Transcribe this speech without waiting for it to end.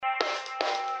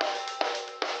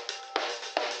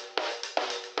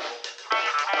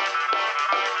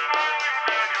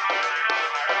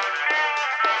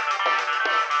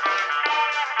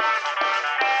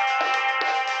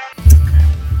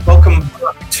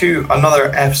to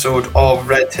another episode of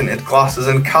Red Tinted Glasses.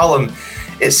 And Callum,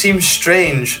 it seems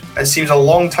strange, it seems a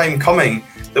long time coming,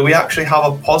 that we actually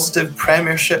have a positive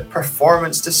Premiership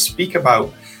performance to speak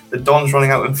about. The Dons running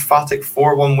out emphatic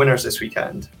 4-1 winners this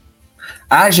weekend.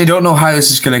 I actually don't know how this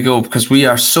is going to go because we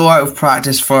are so out of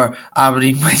practice for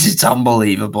Aberdeen, which is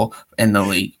unbelievable in the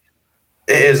league.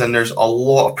 It is, and there's a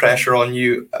lot of pressure on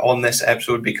you on this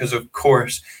episode because, of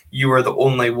course, you were the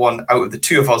only one out of the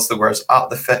two of us that was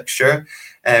at the fixture.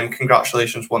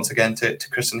 Congratulations once again to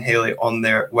Chris and Hayley on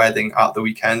their wedding at the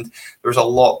weekend. There was a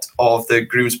lot of the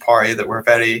groom's party that were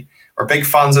big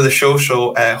fans of the show.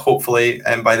 So hopefully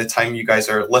by the time you guys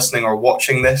are listening or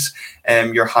watching this,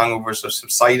 your hangovers have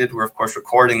subsided. We're of course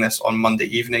recording this on Monday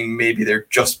evening. Maybe they're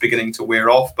just beginning to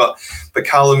wear off. But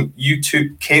Callum, you took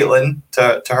Caitlin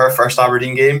to her first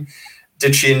Aberdeen game.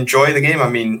 Did she enjoy the game? I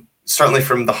mean, certainly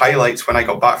from the highlights when I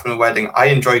got back from the wedding, I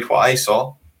enjoyed what I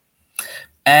saw.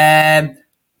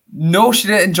 No, she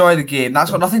didn't enjoy the game.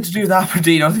 That's got nothing to do with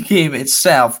Aberdeen or the game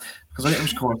itself, because I think it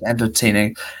was quite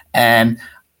entertaining.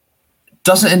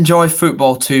 Doesn't enjoy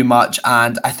football too much,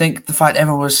 and I think the fact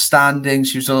everyone was standing,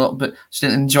 she didn't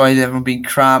enjoy everyone being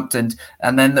cramped, and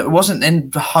then it wasn't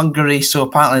in Hungary, so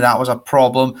apparently that was a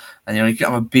problem. And you could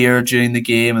have a beer during the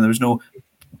game, and there was no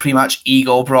pre-match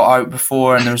eagle brought out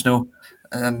before, and there was no,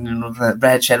 and the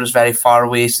red shed was very far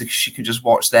away, so she could just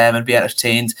watch them and be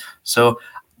entertained. So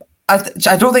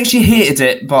I don't think she hated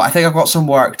it, but I think I've got some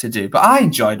work to do. But I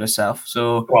enjoyed myself,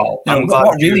 so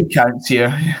what really counts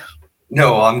here.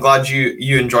 No, I'm glad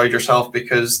you enjoyed yourself,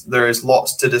 because there is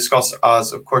lots to discuss.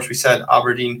 As of course we said,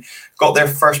 Aberdeen got their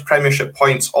first Premiership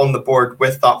points on the board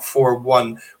with that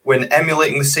 4-1 win,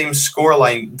 emulating the same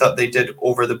scoreline that they did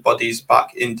over the Buddies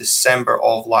back in December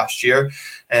of last year.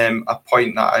 A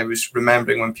point that I was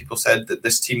remembering when people said that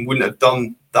this team wouldn't have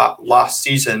done that last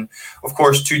season. Of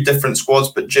course, two different squads,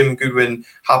 but Jim Goodwin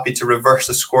happy to reverse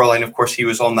the scoreline. Of course, he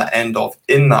was on the end of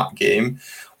in that game.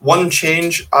 One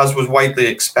change, as was widely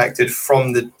expected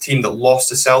from the team that lost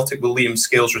to Celtic, with Liam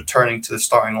Scales returning to the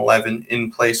starting 11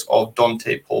 in place of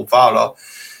Dante Polvara.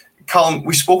 Callum,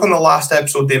 we spoke on the last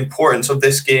episode, the importance of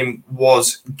this game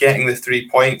was getting the 3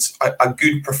 points. A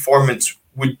good performance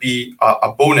would be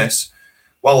a bonus.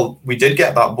 Well, we did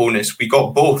get that bonus. We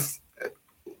got both.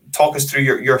 Talk us through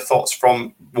your thoughts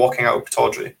from walking out of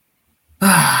Pittodrie.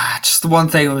 Just the one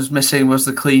thing that was missing was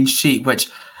the clean sheet, which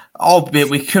albeit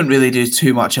we couldn't really do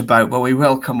too much about, but we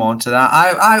will come on to that.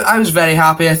 I was very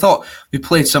happy. I thought we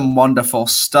played some wonderful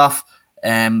stuff.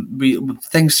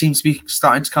 Things seem to be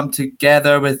starting to come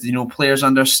together with players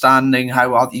understanding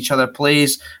how each other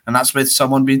plays, and that's with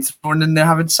someone being thrown in there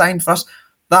having signed for us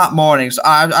that morning. So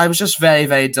I was just very,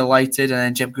 very delighted. And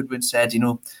then Jim Goodwin said,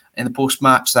 in the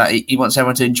post-match that he wants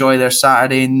everyone to enjoy their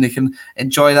Saturday, and they can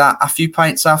enjoy that a few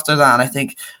pints after that. And I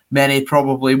think many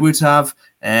probably would have.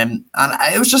 And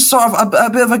it was just sort of a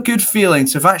bit of a good feeling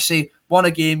to have actually won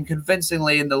a game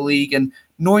convincingly in the league, and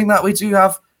knowing that we do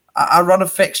have a run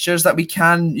of fixtures that we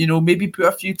can, maybe put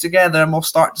a few together, and we'll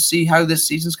start to see how this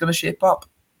season's going to shape up.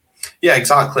 Yeah,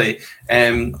 exactly.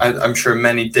 I'm sure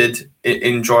many did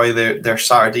enjoy their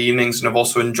Saturday evenings, and have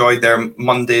also enjoyed their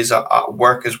Mondays at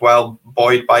work as well,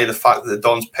 buoyed by the fact that the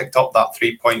Dons picked up that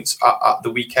 3 points at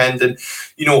the weekend. And,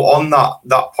 on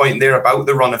that point there about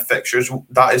the run of fixtures,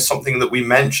 that is something that we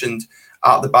mentioned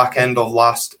at the back end of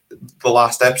the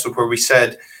last episode, where we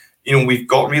said, we've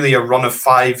got really a run of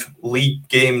 5 league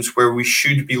games where we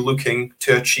should be looking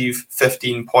to achieve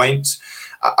 15 points.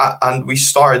 And we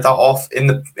started that off in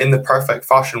the perfect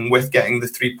fashion with getting the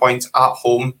 3 points at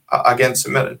home against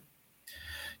St Mirren.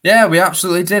 Yeah, we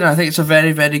absolutely did. I think it's a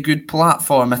very, very good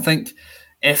platform. I think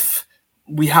if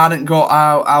we hadn't got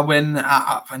our win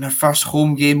in our first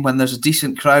home game when there's a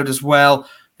decent crowd as well,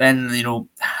 then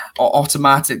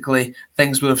automatically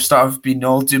things would have started being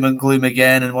all doom and gloom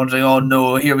again, and wondering, oh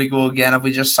no, here we go again. Have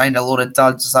we just signed a load of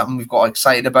duds? Is that one we've got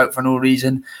excited about for no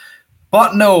reason?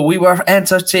 But no, we were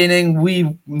entertaining.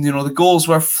 The goals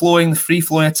were flowing. The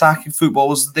free-flowing attacking football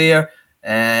was there.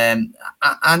 And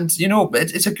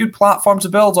it's a good platform to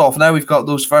build off. Now we've got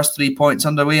those first 3 points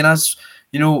underway. And as,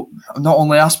 not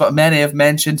only us, but many have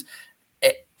mentioned,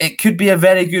 it could be a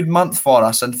very good month for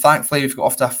us. And thankfully, we've got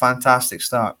off to a fantastic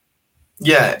start.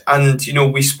 Yeah, and,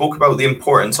 we spoke about the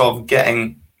importance of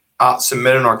getting at St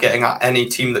Mirren, or getting at any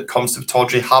team that comes to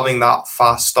Pittodrie, having that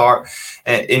fast start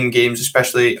in games,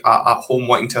 especially at home,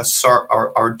 wanting to assert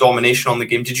our domination on the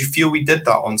game. Did you feel we did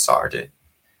that on Saturday?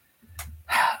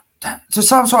 To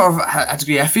some sort of a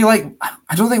degree, I feel like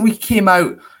I don't think we came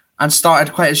out and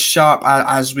started quite as sharp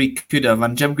as we could have.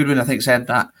 And Jim Goodwin, I think, said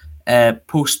that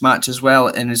post-match as well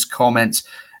in his comments.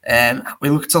 We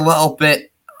looked a little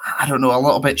bit I don't know, a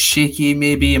little bit shaky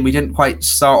maybe, and we didn't quite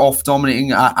start off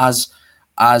dominating as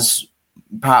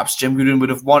perhaps Jim Goodwin would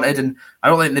have wanted. And I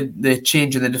don't think the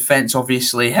change in the defence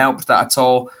obviously helped that at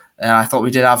all. I thought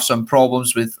we did have some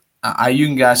problems with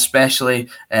Ayunga, especially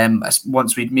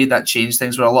once we'd made that change,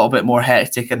 things were a little bit more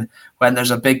hectic. And when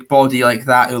there's a big body like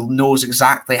that who knows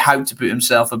exactly how to put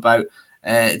himself about,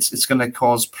 it's going to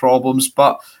cause problems.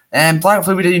 But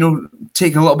thankfully we did,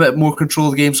 take a little bit more control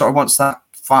of the game sort of once that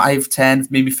 5, 10,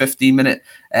 maybe 15-minute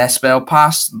spell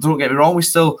passed. Don't get me wrong, we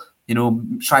still,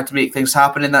 tried to make things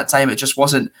happen in that time. It just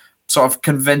wasn't sort of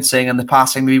convincing, and the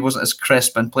passing maybe wasn't as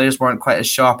crisp, and players weren't quite as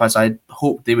sharp as I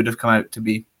hoped they would have come out to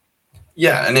be.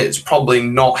 Yeah, and it's probably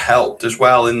not helped as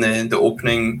well in the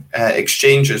opening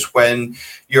exchanges when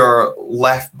your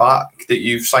left back that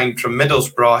you've signed from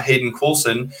Middlesbrough, Hayden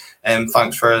Coulson,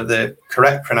 thanks for the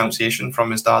correct pronunciation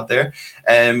from his dad there,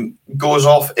 goes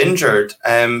off injured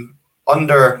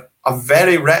under a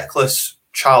very reckless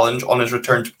challenge on his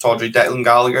return to Pittodrie. Declan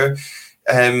Gallagher,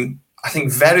 I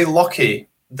think very lucky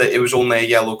that it was only a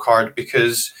yellow card,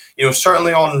 because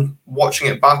certainly on watching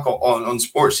it back on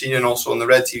Sportscene and also on the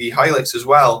Red TV highlights as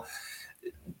well,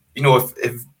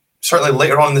 if certainly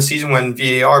later on in the season when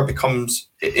VAR becomes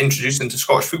introduced into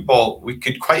Scottish football, we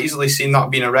could quite easily see that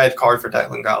being a red card for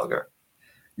Declan Gallagher.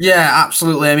 Yeah,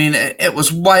 absolutely. I mean, it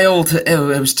was wild,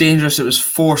 it was dangerous, it was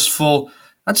forceful,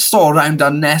 and just all around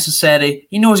unnecessary.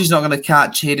 He knows he's not going to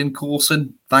catch Hayden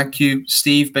Coulson. Thank you,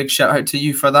 Steve. Big shout out to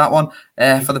you for that one,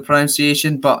 for the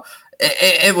pronunciation. But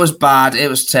it was bad.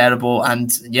 It was terrible.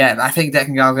 And yeah, I think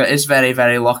Declan Gallagher is very,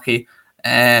 very lucky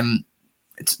to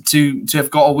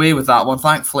have got away with that one.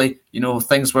 Thankfully,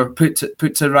 things were put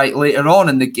to right later on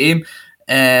in the game.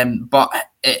 But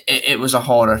it was a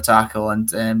horror tackle.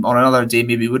 And on another day,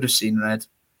 maybe we would have seen red.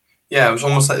 Yeah, it was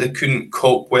almost like they couldn't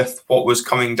cope with what was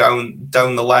coming down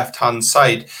the left-hand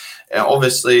side.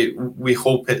 Obviously, we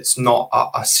hope it's not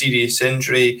a serious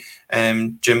injury.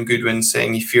 Jim Goodwin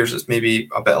saying he fears it's maybe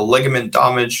a bit of ligament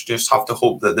damage. Just have to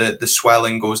hope that the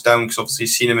swelling goes down, because obviously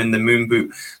seen him in the moon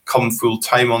boot come full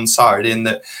time on Saturday, and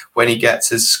that when he gets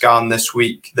his scan this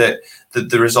week, that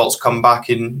the results come back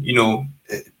in,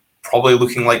 probably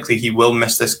looking likely he will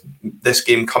miss this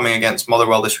game coming against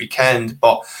Motherwell this weekend.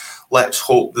 But let's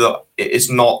hope that it is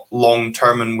not long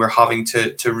term and we're having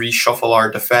to reshuffle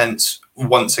our defence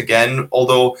once again.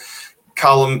 Although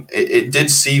Callum, it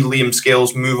did see Liam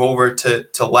Scales move over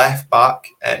to left back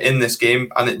in this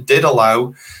game, and it did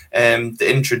allow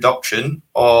the introduction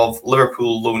of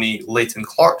Liverpool loanee Leighton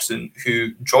Clarkson,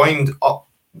 who signed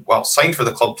for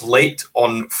the club late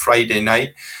on Friday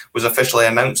night, was officially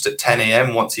announced at 10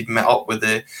 a.m. once he'd met up with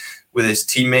his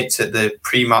teammates at the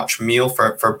pre-match meal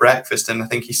for breakfast. And I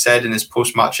think he said in his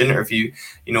post-match interview,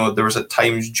 there was at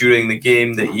times during the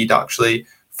game that he'd actually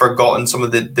forgotten some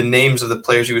of the names of the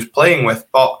players he was playing with.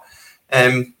 But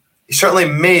he certainly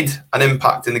made an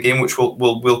impact in the game, which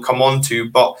we'll come on to.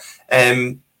 But,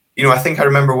 I think I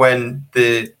remember when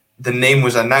the name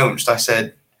was announced, I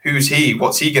said, who's he?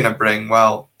 What's he going to bring?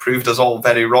 Well, proved us all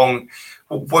very wrong.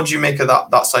 What do you make of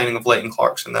that signing of Leighton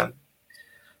Clarkson then?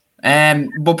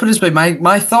 But put it this way,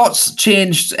 my thoughts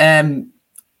changed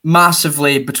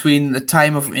massively between the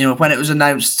time of when it was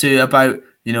announced to about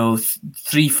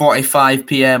 3:45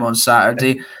 p.m. on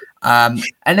Saturday.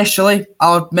 Initially,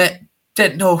 I'll admit,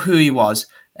 didn't know who he was,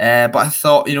 but I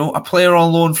thought a player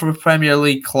on loan from a Premier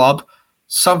League club,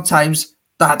 sometimes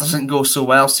that doesn't go so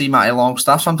well. See Matty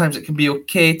Longstaff, sometimes it can be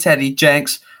okay. Teddy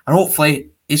Jenks, and hopefully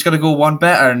he's going to go one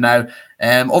better now.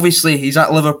 Obviously, he's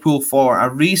at Liverpool for a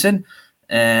reason.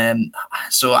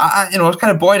 So I was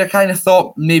kind of buoyed. I kind of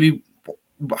thought maybe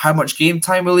how much game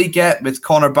time will he get with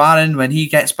Connor Barron when he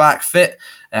gets back fit,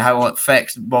 how will it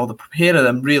affect the pair of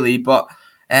them really. But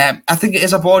I think it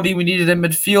is a body we needed in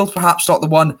midfield, perhaps not the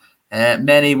one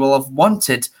many will have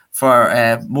wanted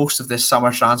for most of this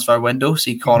summer transfer window,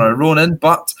 see Connor Ronan,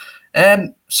 but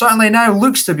certainly now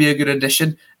looks to be a good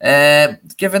addition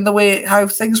given the way how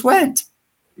things went.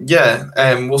 Yeah,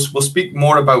 we'll speak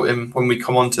more about him when we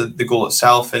come on to the goal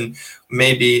itself, and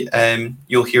maybe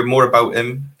you'll hear more about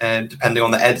him depending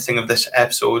on the editing of this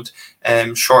episode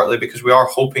shortly, because we are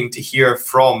hoping to hear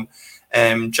from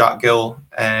Jack Gill,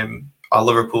 a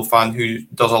Liverpool fan who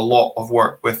does a lot of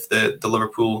work with the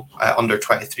Liverpool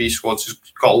under-23 squads. He's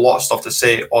got a lot of stuff to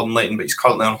say on Leighton, but he's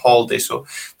currently on holiday, so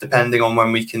depending on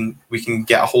when we can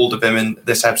get a hold of him in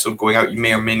this episode going out, you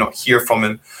may or may not hear from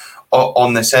him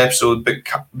on this episode.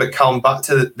 But Callum, back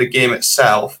to the game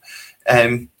itself,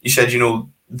 you said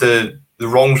the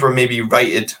wrongs were maybe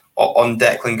righted on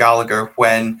Declan Gallagher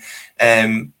when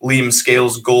Liam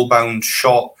Scales' goal-bound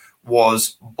shot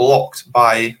was blocked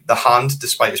by the hand,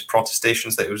 despite his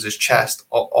protestations that it was his chest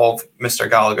of Mr.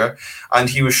 Gallagher, and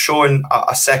he was shown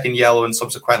a second yellow and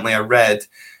subsequently a red.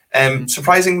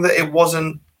 Surprising that it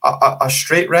wasn't a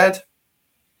straight red.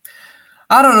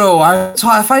 I don't know.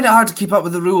 I find it hard to keep up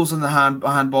with the rules in the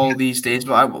handball these days,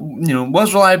 but I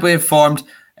was reliably informed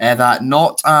that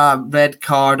not a red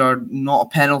card or not a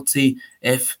penalty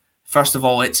if, first of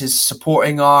all, it's his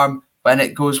supporting arm when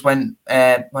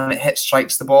it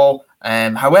strikes the ball.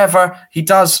 However, he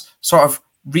does sort of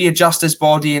readjust his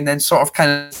body and then sort of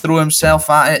kind of throw himself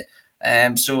at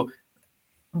it. So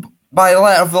by the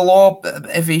letter of the law,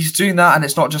 if he's doing that and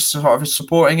it's not just sort of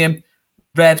supporting him,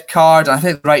 red card. I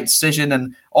think the right decision,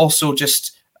 and also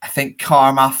just I think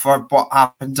karma for what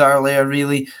happened earlier,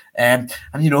 really. And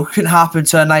couldn't happen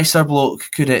to a nicer bloke,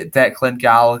 could it, Declan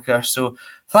Gallagher? So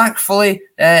thankfully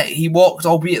he walked,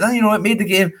 albeit it made the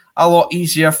game a lot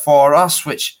easier for us,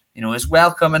 which is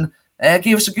welcome, and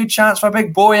gave us a good chance for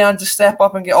Big Bojan to step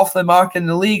up and get off the mark in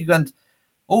the league. And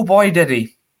oh boy, did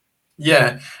he!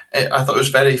 Yeah, I thought it was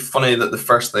very funny that the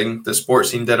first thing the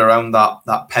sports team did around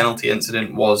that penalty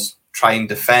incident was try and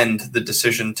defend the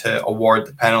decision to award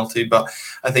the penalty. But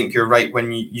I think you're right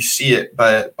when you see it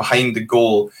behind the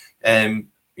goal,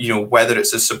 whether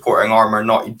it's a supporting arm or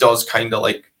not, he does kind of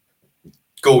like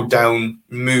go down,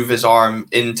 move his arm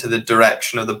into the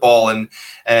direction of the ball,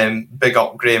 and big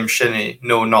up Graham Shinney.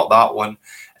 No, not that one.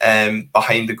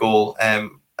 Behind the goal.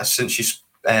 Since you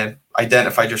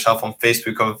identified yourself on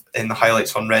Facebook in the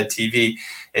highlights on Red TV,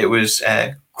 it was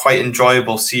quite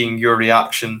enjoyable seeing your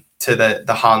reaction to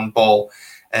the handball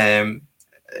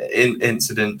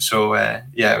incident. So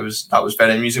that was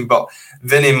very amusing. But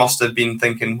Vinny must have been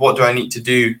thinking, what do I need to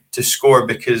do to score?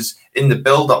 Because in the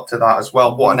build up to that as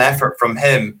well, what an effort from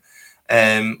him.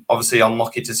 Obviously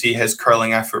unlucky to see his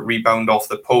curling effort rebound off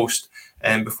the post,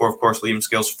 before of course Liam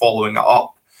Scales following it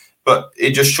up. But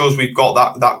it just shows we've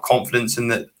got that confidence in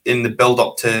the build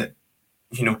up to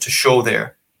show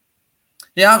there.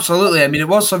 Yeah, absolutely. I mean, it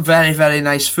was some very, very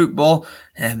nice football.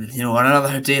 On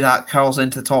another day that curls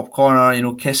into the top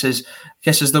corner, kisses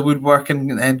the woodwork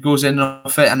and goes in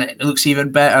off it, and it looks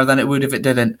even better than it would if it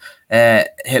didn't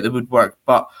hit the woodwork.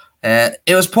 But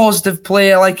it was positive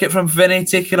play. I like it from Vinny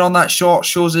taking on that shot,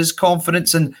 shows his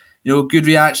confidence, and good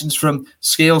reactions from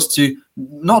Scales to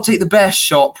not take the best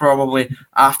shot probably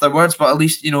afterwards, but at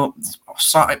least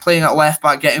started playing at left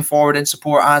back, getting forward in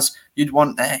support as you'd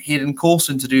want Hayden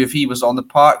Coulson to do if he was on the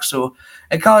park. So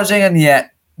encouraging, and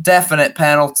yet definite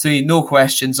penalty, no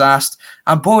questions asked.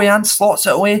 And Bojan slots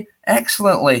it away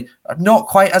excellently. Not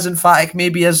quite as emphatic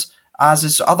maybe as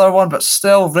his other one, but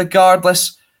still,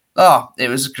 regardless, it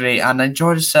was great, and I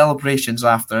enjoyed his celebrations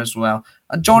after as well.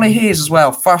 And Johnny Hayes as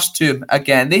well, first to him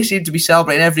again. They seem to be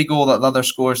celebrating every goal that the other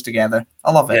scores together.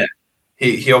 I love it. Yeah.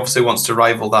 He obviously wants to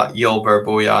rival that Yilber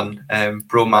Bojan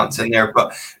bromance in there,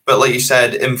 but like you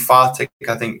said, emphatic.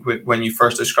 I think when you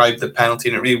first described the penalty,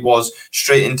 and it really was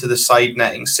straight into the side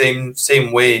netting,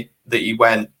 same way that he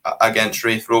went against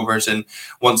Raith Rovers, and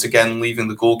once again leaving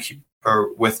the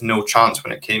goalkeeper with no chance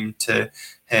when it came to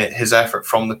his effort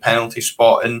from the penalty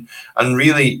spot. And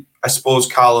really, I suppose,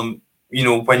 Callum,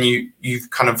 when you've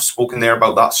kind of spoken there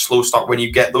about that slow start, when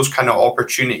you get those kind of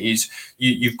opportunities,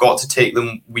 you've got to take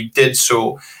them. We did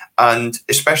so, and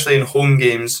especially in home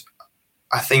games,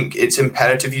 I think it's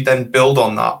imperative you then build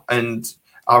on that. And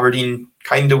Aberdeen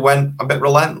kind of went a bit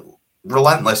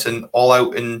relentless and all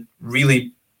out, and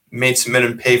really made St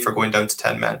Mirren pay for going down to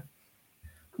 10 men.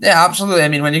 Yeah, absolutely. I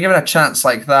mean, when you give it a chance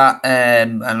like that,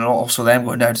 and also them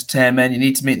going down to 10 men, you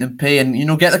need to make them pay,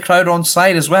 and get the crowd on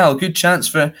side as well. Good chance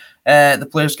for the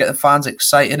players to get the fans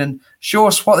excited and show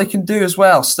us what they can do as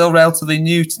well. Still relatively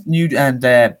new and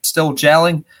still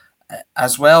gelling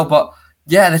as well. But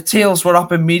yeah, the tails were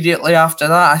up immediately after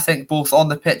that, I think, both on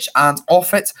the pitch and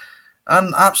off it.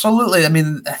 And absolutely, I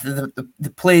mean,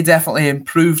 the play definitely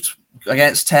improved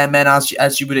against 10 men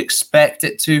as you would expect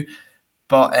it to.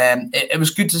 But it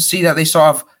was good to see that they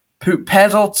sort of put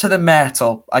pedal to the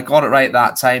metal. I got it right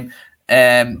that time.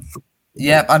 And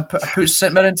put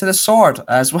St Mirren to the sword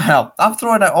as well. I'm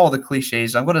throwing out all the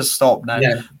cliches. I'm going to stop now.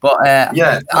 Yeah. But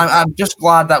I'm just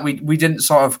glad that we didn't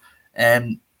sort of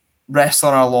rest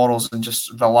on our laurels and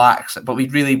just relax, but we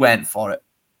really went for it.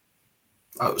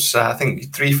 That was, I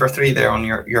think, 3 for 3 there on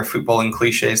your footballing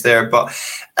cliches there. But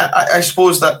I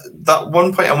suppose that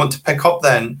one point I want to pick up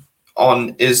then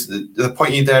on is the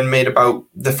point you then made about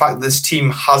the fact that this team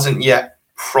hasn't yet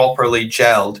properly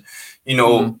gelled.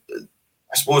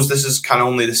 I suppose this is kind of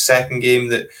only the second game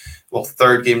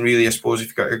third game really, I suppose,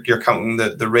 if you're counting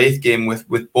the Wraith game with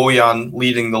Bojan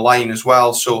leading the line as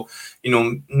well. So,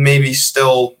 maybe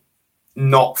still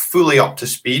not fully up to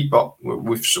speed, but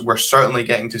we're certainly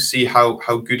getting to see how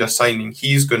good a signing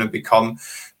he's going to become.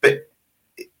 But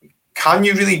can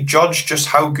you really judge just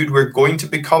how good we're going to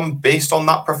become based on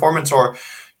that performance, or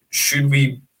should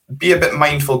we be a bit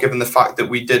mindful given the fact that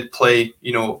we did play,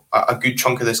 a good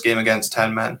chunk of this game against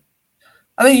 10 men?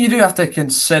 I think you do have to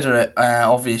consider it,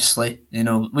 obviously.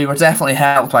 We were definitely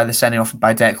helped by the sending off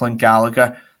by Declan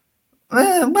Gallagher.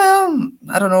 Well,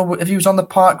 I don't know. If he was on the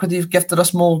park, would he have gifted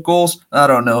us more goals? I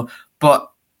don't know.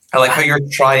 But I like how you're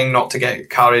trying not to get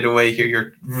carried away here.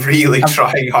 You're really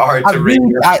trying hard to reel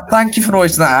it. Thank you for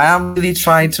noticing that. I am really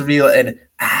trying to reel it in.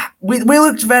 We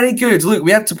looked very good. Look,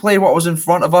 we had to play what was in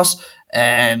front of us,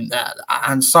 and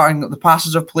starting the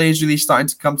passes of plays really starting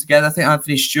to come together. I think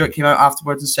Anthony Stewart came out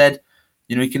afterwards and said,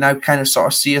 you can now kind of sort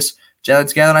of see us gelling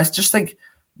together. And I just think,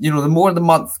 the more the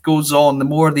month goes on, the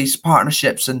more these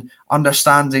partnerships and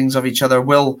understandings of each other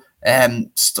will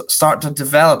start to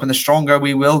develop, and the stronger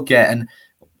we will get. And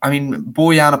I mean,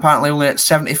 Bojan apparently only at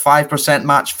 75%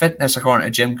 match fitness, according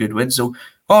to Jim Goodwin. So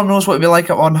God knows what it'd be like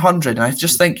at 100. And I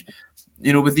just think,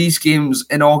 with these games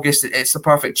in August, it's the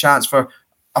perfect chance for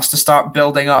us to start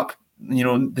building up,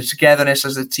 the togetherness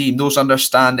as a team, those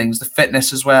understandings, the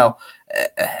fitness as well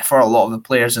for a lot of the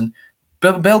players, and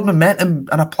build momentum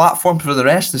and a platform for the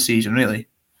rest of the season, really.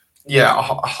 Yeah,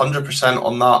 100%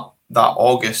 on that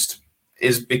August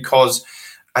is because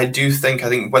I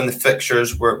think when the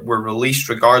fixtures were released,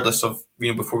 regardless of,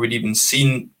 before we'd even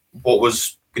seen what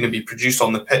was going to be produced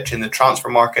on the pitch in the transfer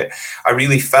market, I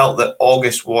really felt that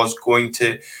August was going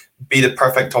to be the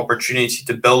perfect opportunity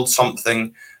to build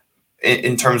something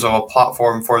in terms of a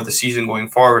platform for the season going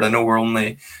forward. I know we're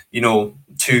only,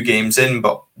 2 games in,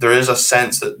 but there is a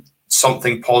sense that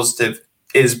something positive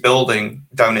is building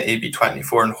down at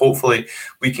AB24, and hopefully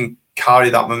we can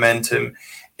carry that momentum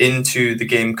into the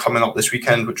game coming up this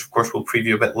weekend, which of course we'll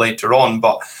preview a bit later on.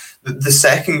 But the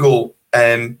second goal,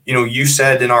 you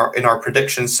said in our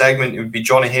prediction segment, it would be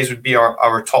Johnny Hayes would be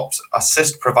our top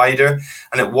assist provider,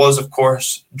 and it was of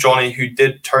course Johnny who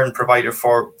did turn provider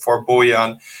for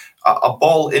Bojan. A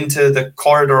ball into the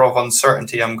corridor of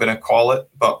uncertainty, I'm going to call it,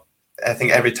 but I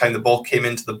think every time the ball came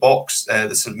into the box,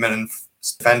 the St Mirren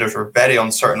defenders were very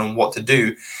uncertain on what to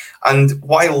do. And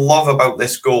what I love about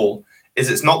this goal is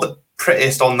it's not the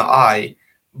prettiest on the eye,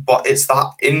 but it's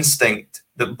that instinct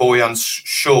that Bojan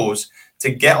shows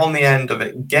to get on the end of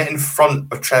it, get in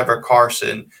front of Trevor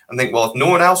Carson and think, well, if no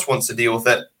one else wants to deal with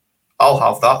it, I'll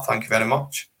have that. Thank you very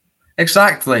much.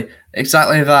 Exactly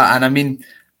that. And I mean,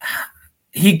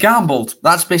 he gambled.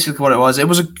 That's basically what it was. It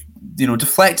was a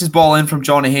deflected ball in from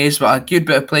Johnny Hayes, but a good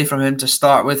bit of play from him to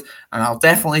start with, and I'll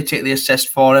definitely take the assist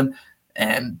for him.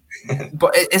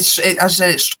 But as I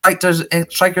said, it's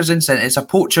striker's instinct. It's a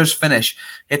poacher's finish.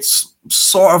 It's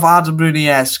sort of Adam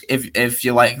Rooney-esque, if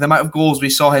you like, the amount of goals we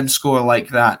saw him score like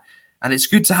that. And it's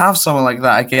good to have someone like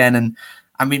that again. And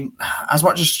I mean, as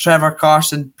much as Trevor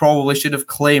Carson probably should have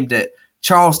claimed it,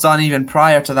 Charles Dunn, even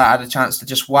prior to that, had a chance to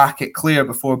just whack it clear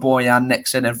before Bojan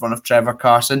nicks in front of Trevor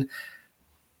Carson.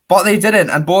 But they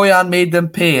didn't, and Bojan made them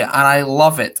pay, and I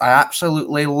love it. I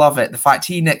absolutely love it. The fact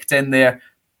he nicked in there,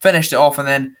 finished it off, and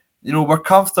then, we're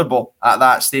comfortable at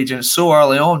that stage, and it's so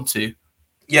early on too.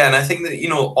 Yeah, and I think that,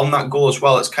 on that goal as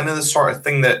well, it's kind of the sort of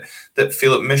thing that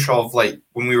Filip Mishrov, like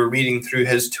when we were reading through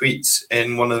his tweets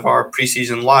in one of our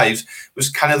preseason lives, was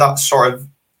kind of that sort of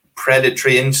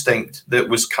predatory instinct that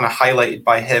was kind of highlighted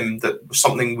by him, that was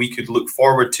something we could look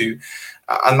forward to.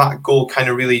 And that goal kind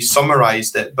of really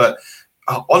summarized it. But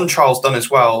on Charles Dunn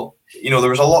as well, there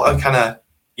was a lot of kind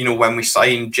of, when we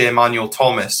signed J. Emmanuel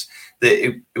Thomas, that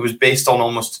it was based on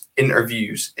almost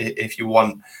interviews, if you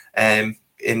want,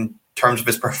 in terms of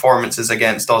his performances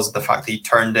against us, the fact that he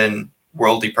turned in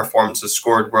worldly performances,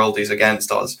 scored worldies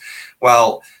against us.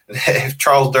 Well, if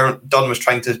Charles Dunn was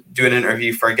trying to do an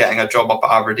interview for getting a job up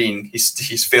at Aberdeen,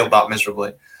 he's failed that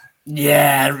miserably.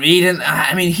 Yeah, he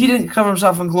didn't cover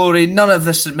himself in glory. None of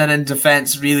the St Mirren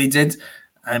defence really did.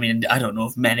 I mean, I don't know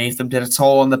if many of them did at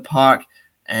all on the park.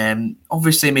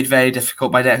 Obviously made very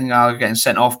difficult by Declan Gallagher getting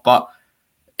sent off, but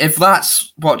if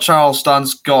that's what Charles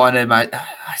Dunn's got in him, I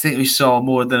think we saw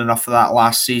more than enough of that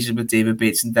last season with David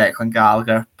Bates and Declan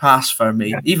Gallagher. Pass for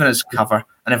me, even as cover,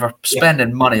 and if we're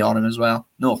spending money on him as well,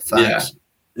 no thanks.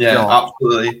 Yeah,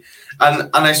 absolutely. And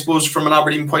I suppose from an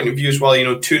Aberdeen point of view as well,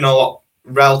 2-0 up,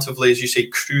 relatively, as you say,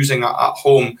 cruising at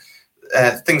home.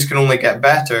 Things can only get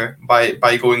better by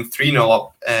going 3-0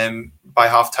 up by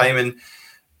half time. And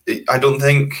I don't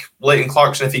think Leighton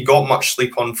Clarkson, if he got much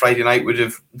sleep on Friday night, would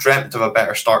have dreamt of a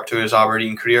better start to his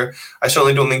Aberdeen career. I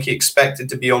certainly don't think he expected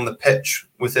to be on the pitch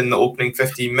within the opening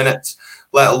 15 minutes,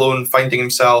 let alone finding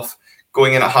himself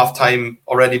going in at half-time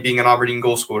already being an Aberdeen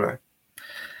goal scorer?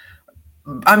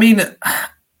 I mean,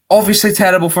 obviously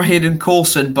terrible for Hayden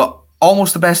Coulson, but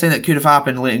almost the best thing that could have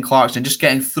happened, Leighton Clarkson, just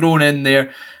getting thrown in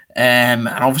there. And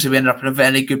obviously we ended up in a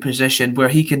very good position where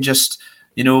he can just,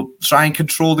 try and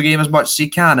control the game as much as he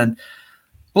can. And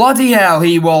bloody hell,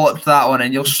 he walloped that one.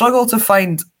 And you'll struggle to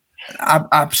find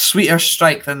a sweeter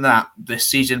strike than that this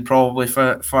season, probably,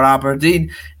 for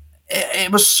Aberdeen.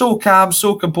 It was so calm,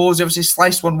 so composed. Obviously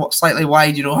sliced one slightly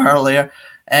wide, earlier.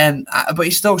 But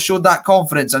he still showed that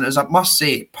confidence, and it was, I must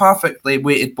say, perfectly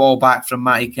weighted ball back from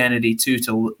Matty Kennedy too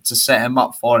to set him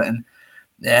up for it.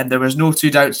 And there was no two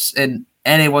doubts in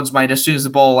anyone's mind as soon as the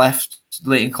ball left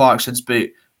Leighton Clarkson's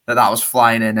boot that was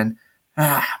flying in. And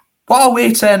what a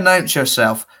way to announce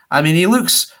yourself! I mean, he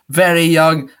looks very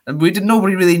young, and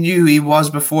nobody really knew who he was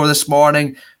before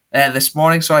Saturday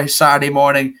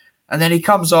morning, and then he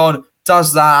comes on,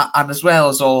 does that, and as well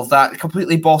as all of that,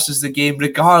 completely bosses the game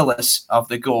regardless of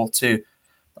the goal too.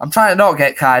 I'm trying to not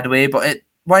get carried away, but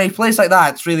when he plays like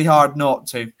that, it's really hard not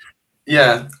to.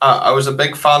 Yeah, I was a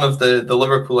big fan of the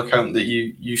Liverpool account that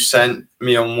you sent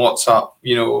me on WhatsApp,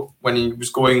 when he was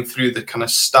going through the kind of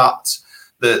stats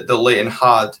that Leighton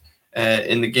had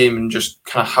in the game, and just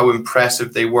kind of how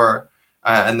impressive they were,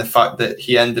 and the fact that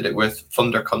he ended it with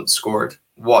Thundercunt scored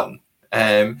 1.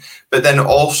 But then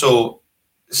also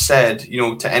said,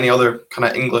 to any other kind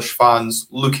of English fans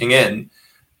looking in,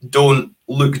 don't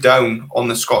look down on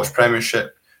the Scottish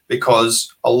Premiership,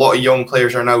 because a lot of young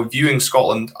players are now viewing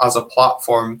Scotland as a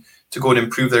platform to go and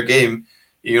improve their game.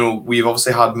 We've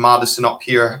obviously had Maddison up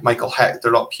here, Michael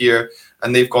Hector up here,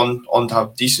 and they've gone on to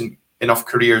have decent enough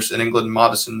careers in England.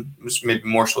 Maddison was maybe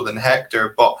more so than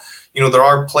Hector, but there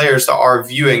are players that are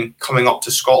viewing coming up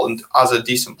to Scotland as a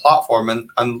decent platform,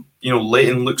 and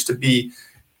Leighton looks to be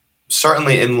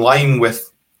certainly in line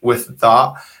with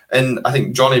that. And I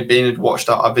think Johnny Bain had watched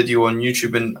a video on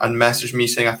YouTube and messaged me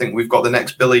saying, I think we've got the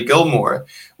next Billy Gilmour.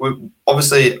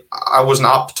 Obviously, I wasn't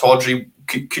at Pittodrie.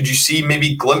 Could you see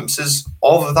maybe glimpses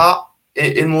of that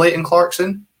in Leighton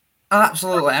Clarkson?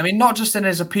 Absolutely. I mean, not just in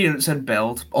his appearance and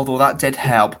build, although that did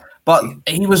help, but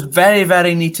he was very,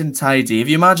 very neat and tidy. If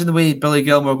you imagine the way Billy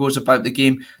Gilmour goes about the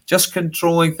game, just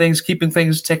controlling things, keeping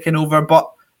things ticking over, but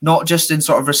not just in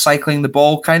sort of recycling the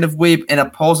ball kind of way, in a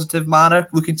positive manner,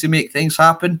 looking to make things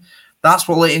happen. That's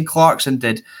what Leighton Clarkson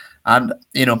did. And,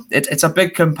 it's a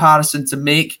big comparison to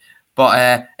make.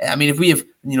 But, I mean, if we have,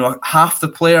 half the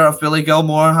player of Billy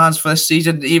Gilmour hands for this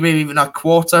season, even a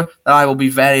quarter, then I will be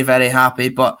very, very happy.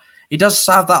 But he does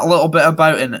have that little bit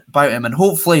about him. And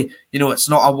hopefully, it's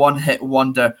not a one-hit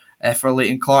wonder for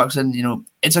Leighton Clarkson.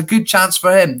 It's a good chance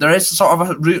for him. There is sort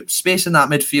of a space in that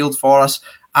midfield for us.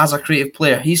 As a creative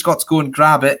player, he's got to go and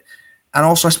grab it. And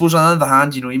also, I suppose, on the other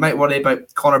hand, you might worry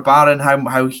about Connor Barron,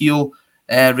 how he'll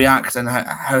react and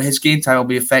how his game time will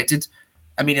be affected.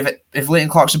 I mean, if Leighton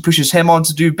Clarkson pushes him on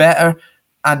to do better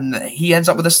and he ends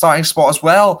up with a starting spot as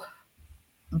well,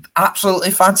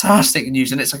 absolutely fantastic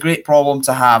news, and it's a great problem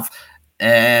to have.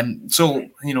 So,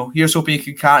 here's hoping he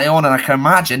can carry on, and I can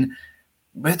imagine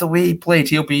with the way he played,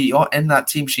 he'll be in that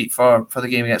team sheet for the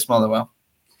game against Motherwell.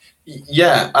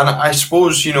 Yeah, and I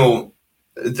suppose,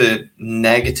 the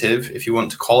negative, if you want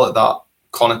to call it that,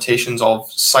 connotations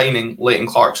of signing Leighton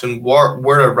Clarkson were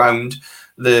around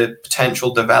the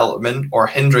potential development or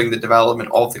hindering the development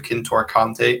of the Kintore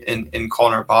Kante in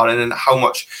Connor Barron, and how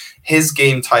much his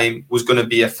game time was going to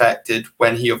be affected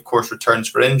when he, of course, returns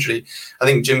for injury. I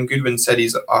think Jim Goodwin said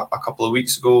he's a couple of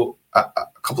weeks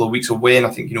away, and I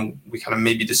think, we kind of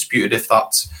maybe disputed if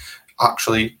that's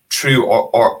actually true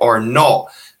or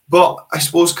not. But I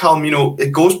suppose, Callum,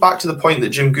 it goes back to the point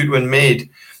that Jim Goodwin made,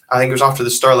 I think it was after the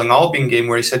Stirling Albion game,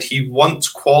 where he said he wants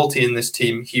quality in this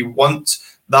team. He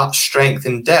wants that strength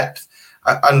and depth.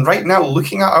 And right now,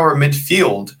 looking at our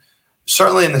midfield,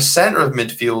 certainly in the centre of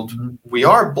midfield, we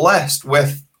are blessed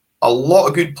with a lot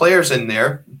of good players in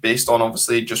there, based on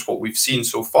obviously just what we've seen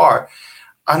so far.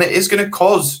 And it is going to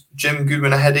cause Jim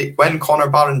Goodwin a headache when Connor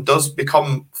Barron does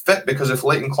become fit, because if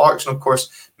Leighton Clarkson, of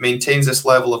course, maintains this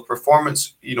level of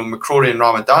performance, McCrory and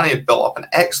Ramadani have built up an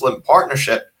excellent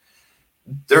partnership.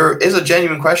 There is a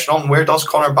genuine question on where does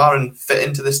Connor Barron fit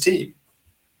into this team?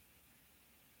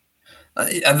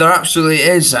 There absolutely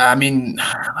is. I mean,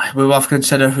 we'll have to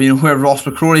consider where Ross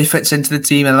McCrory fits into the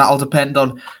team, and that'll depend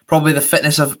on probably the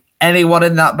fitness of anyone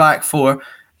in that back four.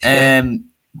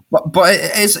 But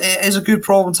it is a good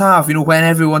problem to have. When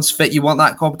everyone's fit, you want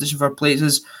that competition for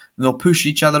places. They'll push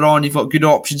each other on. You've got good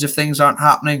options if things aren't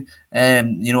happening.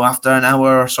 After an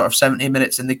hour or sort of 70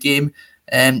 minutes in the game,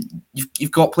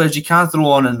 you've got players you can throw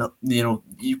on, and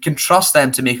you can trust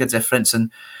them to make a difference.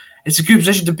 And it's a good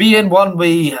position to be in. One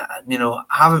we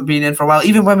haven't been in for a while.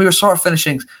 Even when we were sort of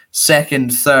finishing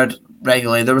second, third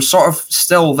regularly, there was sort of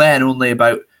still then only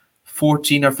about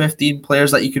 14 or 15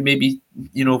 players that you could maybe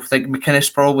think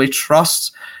McInnes probably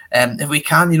trusts. If we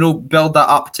can build that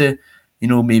up to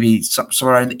maybe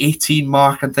somewhere around the 18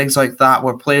 mark and things like that,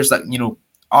 where players that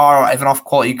are of enough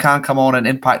quality can come on and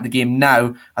impact the game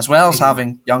now, as well as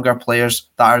having younger players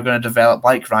that are going to develop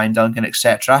like Ryan Duncan,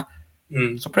 etc.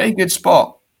 It's a pretty good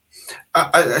spot.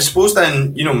 I suppose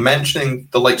then, mentioning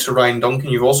the likes of Ryan Duncan,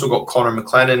 you've also got Connor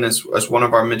McLennan as one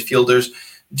of our midfielders.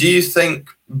 Do you think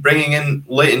bringing in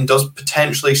Leighton does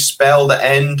potentially spell the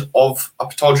end of a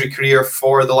Pittodrie career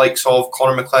for the likes of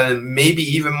Connor McLennan, maybe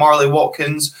even Marley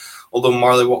Watkins, although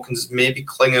Marley Watkins is maybe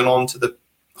clinging on to the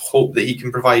hope that he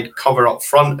can provide cover up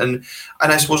front? And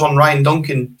I suppose on Ryan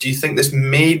Duncan, do you think this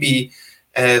maybe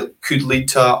could lead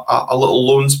to a little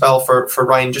loan spell for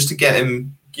Ryan, just to get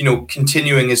him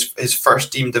continuing his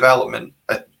first team development,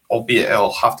 albeit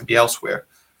it'll have to be elsewhere?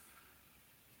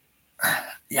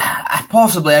 Yeah,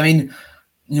 possibly. I mean,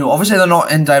 obviously they're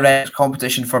not in direct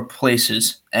competition for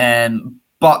places,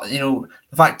 but the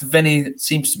fact that Vinny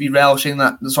seems to be relishing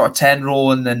the sort of 10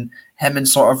 role, and then him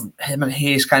and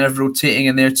Hayes kind of rotating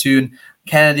in there too, and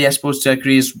Kennedy, I suppose, to a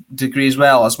degree as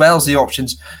well as the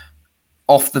options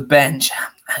off the bench,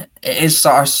 it is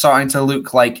sort of starting to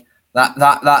look like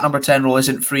that number 10 role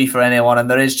isn't free for anyone, and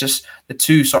there is just the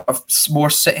two sort of more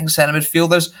sitting centre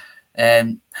midfielders.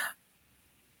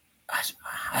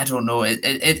 I don't know.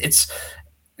 It's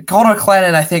Connor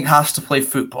McLennan, I think, has to play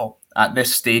football at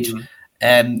this stage.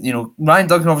 Ryan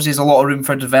Duncan obviously has a lot of room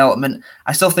for development.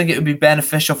 I still think it would be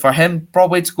beneficial for him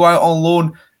probably to go out on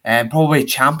loan, probably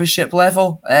championship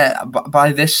level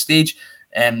by this stage.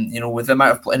 With the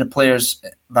amount of players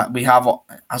that we have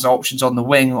as options on the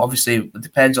wing, obviously it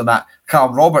depends on that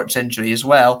Callum Roberts injury as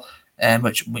well,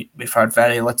 which we've heard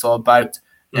very little about.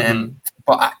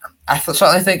 But I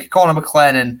certainly think Connor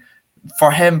McLennan,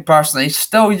 for him personally, he's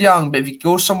still young, but if he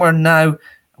goes somewhere now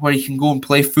where he can go and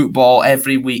play football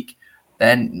every week,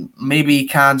 then maybe he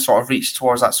can sort of reach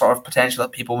towards that sort of potential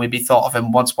that people maybe thought of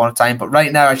him once upon a time. But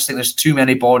right now, I just think there's too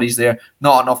many bodies there,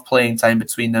 not enough playing time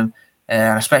between them,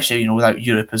 especially without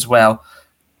Europe as well.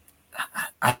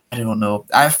 I don't know.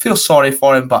 I feel sorry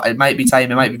for him, but it might be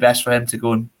time. It might be best for him to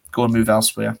go and move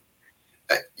elsewhere.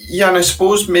 Yeah, and I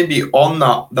suppose maybe on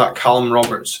that Callum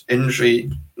Roberts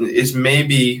injury is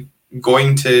maybe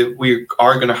we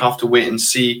are going to have to wait and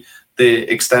see the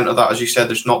extent of that. As you said,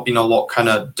 there's not been a lot kind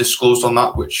of disclosed on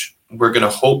that, which we're going to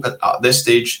hope at this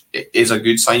stage it is a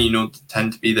good sign.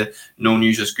 Tend to be the no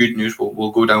news is good news.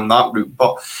 We'll go down that route,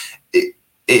 but it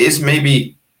is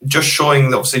maybe just showing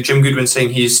that obviously Jim Goodwin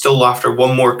saying he's still after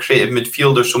one more creative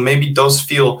midfielder, so maybe does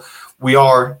feel we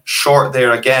are short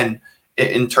there again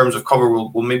in terms of cover.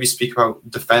 We'll maybe speak about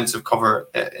defensive cover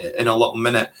in a little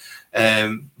minute,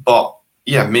 but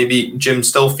yeah, maybe Jim's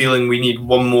still feeling we need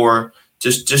one more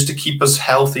just to keep us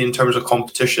healthy in terms of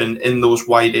competition in those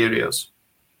wide areas.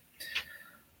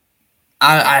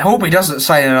 I hope he doesn't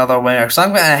sign another winger, because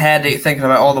I'm getting a headache thinking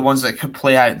about all the ones that could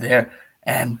play out there.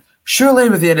 Surely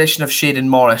with the addition of Shaden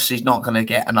Morris, he's not going to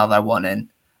get another one in.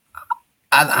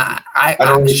 And I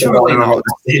don't surely not. About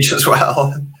the stage as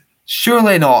well.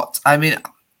 Surely not. I mean,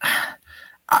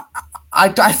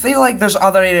 I feel like there's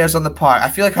other areas on the park. I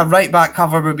feel like a right back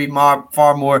cover would be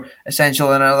far more essential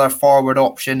than another forward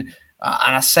option,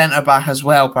 and a centre back as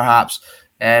well, perhaps.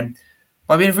 But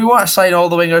I mean, if we want to sign all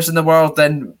the wingers in the world,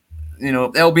 then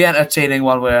it'll be entertaining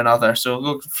one way or another. So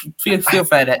look, feel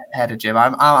fair headed, Jim.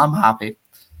 I'm happy.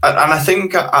 And I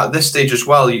think at this stage as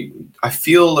well, I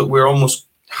feel that we're almost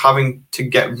having to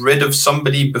get rid of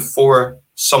somebody before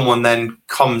someone then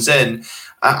comes in.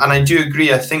 And I do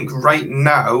agree. I think right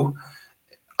now,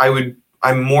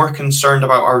 I'm more concerned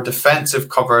about our defensive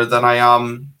cover than I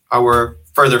am our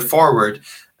further forward.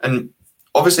 And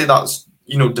obviously that's,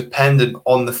 dependent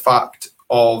on the fact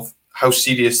of how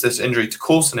serious this injury to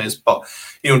Coulson is. But,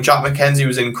 Jack McKenzie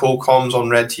was in co-coms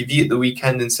on Red TV at the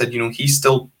weekend and said, he's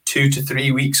still 2 to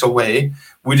 3 weeks away.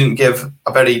 Wouldn't give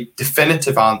a very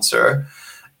definitive answer.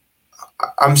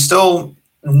 I'm still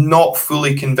not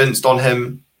fully convinced on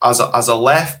him as a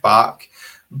left back,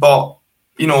 but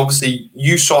obviously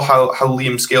you saw how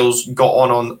Liam Scales got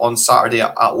on Saturday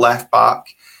at left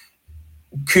back.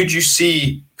 Could you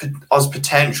see us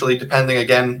potentially, depending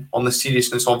again on the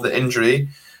seriousness of the injury,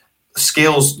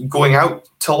 Scales going out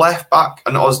to left back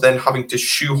and us then having to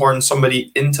shoehorn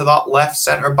somebody into that left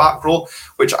centre back role,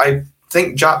 which I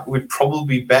think Jack would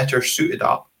probably be better suited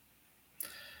at?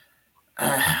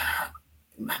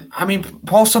 I mean,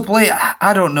 possibly.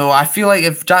 I don't know. I feel like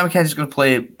if Jack McKenzie's going to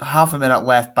play half a minute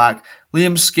left back,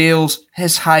 Liam Scales,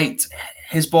 his height,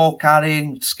 his ball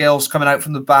carrying skills coming out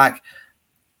from the back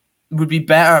would be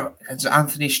better.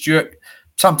 Anthony Stewart,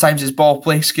 sometimes his ball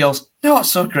play skills not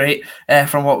so great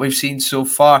from what we've seen so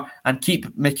far, and keep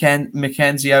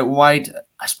McKenzie out wide.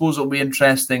 I suppose it'll be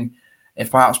interesting if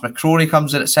perhaps McCrory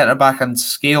comes in at centre back and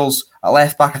Scales at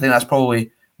left back. I think that's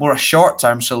probably more a short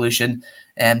term solution.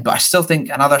 But I still think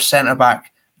another centre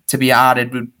back to be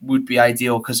added would be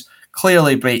ideal, because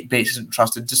clearly Bates isn't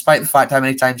trusted, despite the fact how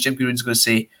many times Jim Goodwin's going to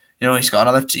say, he's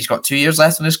got 2 years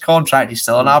left on his contract. He's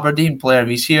still an Aberdeen player. If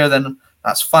he's here, then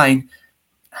that's fine.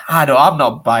 I'm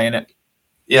not buying it.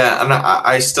 Yeah, and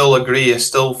I still agree. I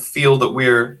still feel that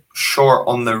we're short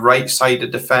on the right side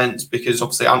of defence, because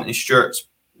obviously Anthony Stewart's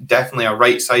definitely a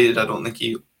right-sided. I don't think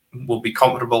he will be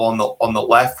comfortable on the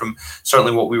left, from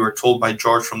certainly what we were told by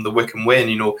George from the Wycombe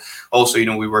win. Also,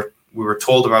 we were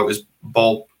told about his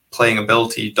ball playing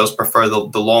ability. He does prefer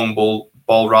the long ball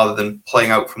rather than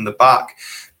playing out from the back.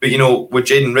 But with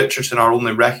Jayden Richardson, our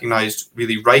only recognised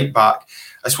really right back,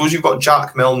 I suppose you've got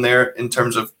Jack Milne there in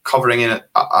terms of covering in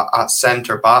at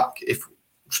centre back. If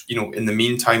in the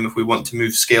meantime, if we want to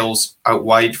move Scales out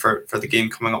wide for the game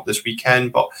coming up this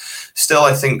weekend, but still,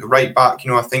 I think right back,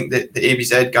 I think that the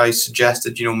ABZ guys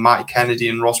suggested, Matty Kennedy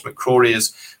and Ross McCrory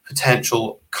as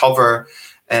potential cover.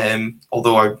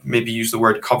 Although I maybe use the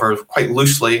word cover quite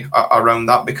loosely around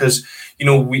that, because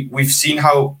we've seen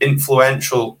how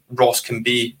influential Ross can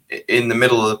be in the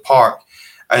middle of the park,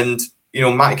 and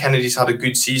Matty Kennedy's had a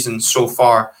good season so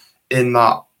far in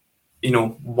that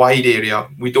wide area.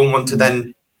 We don't want to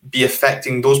then be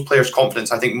affecting those players'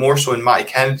 confidence. I think more so in Matty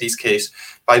Kennedy's case,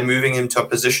 by moving him to a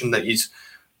position that he's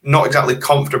not exactly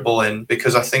comfortable in,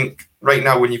 because I think right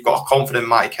now when you've got a confident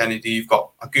Matty Kennedy, you've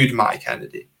got a good Matty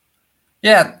Kennedy.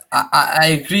 Yeah,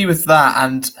 I agree with that.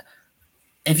 And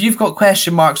if you've got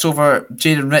question marks over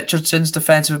Jayden Richardson's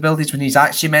defensive abilities when he's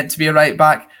actually meant to be a right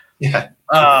back,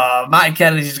 Matty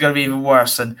Kennedy's going to be even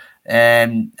worse.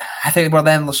 And I think we're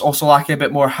then also lacking a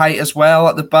bit more height as well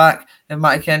at the back. If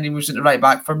Matty Kennedy moves into right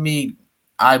back, for me,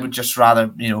 I would just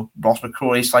rather, Ross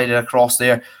McCrory sliding across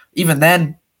there. Even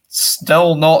then,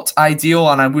 still not ideal,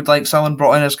 and I would like someone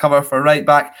brought in as cover for right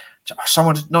back, or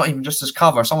someone not even just as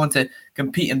cover, someone to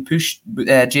compete and push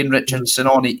Jayden Richardson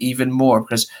on even more.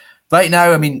 Because right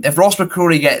now, I mean, if Ross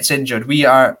McCrory gets injured, we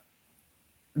are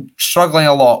struggling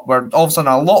a lot. We're all of a sudden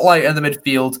a lot lighter in the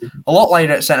midfield, a lot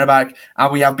lighter at centre back,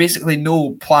 and we have basically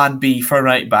no plan B for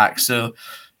right back. So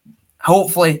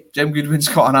hopefully Jim Goodwin's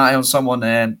got an eye on someone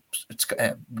a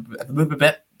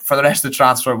bit for the rest of the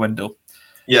transfer window.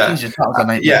 Yeah,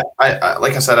 I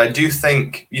like I said, I do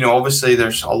think obviously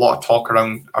there's a lot of talk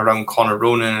around Conor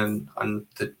Ronan and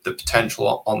the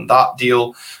potential on that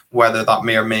deal, whether that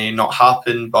may or may not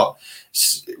happen, but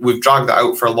we've dragged that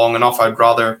out for long enough. I'd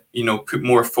rather put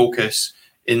more focus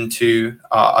into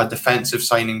a defensive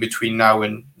signing between now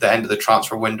and the end of the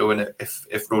transfer window, and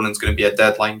if Ronan's going to be a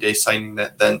deadline day signing,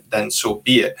 then so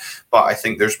be it. But I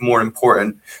think there's more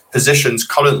important positions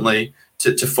currently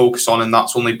to focus on, and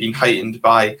that's only been heightened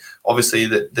by obviously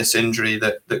this injury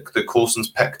that Coulson's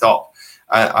picked up,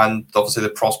 and obviously the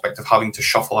prospect of having to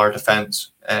shuffle our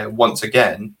defence once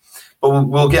again. But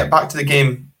we'll get back to the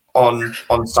game on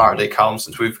Saturday, Callum,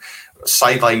 since we've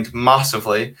sidelined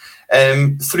massively.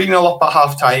 3-0 up at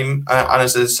half time, and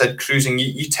as I said, cruising.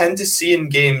 You tend to see in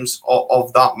games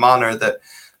of that manner that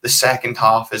the second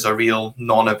half is a real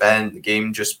non-event. The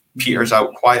game just peters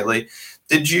out quietly.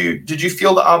 Did you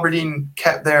feel that Aberdeen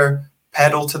kept their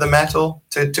pedal to the metal,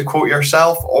 to quote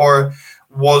yourself, or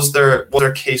was there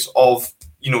a case of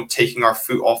taking our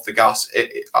foot off the gas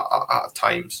at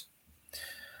times?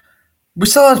 We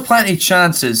still had plenty of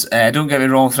chances. Don't get me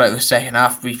wrong. Throughout the second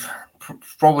half, we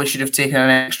probably should have taken an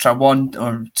extra 1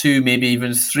 or 2, maybe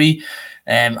even 3.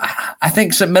 I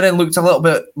think St Mirren looked a little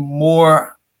bit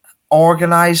more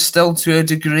organised still to a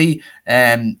degree.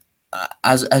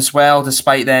 As well,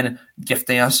 despite then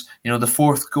gifting us, the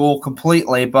fourth goal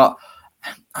completely. But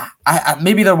I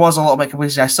maybe there was a little bit of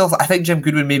complacency. I think Jim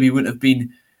Goodwin maybe wouldn't have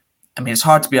been. I mean, it's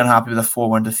hard to be unhappy with a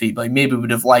 4-1 defeat, but he maybe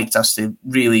would have liked us to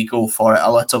really go for it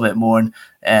a little bit more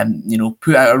and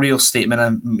put out a real statement,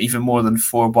 and even more than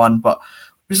 4-1. But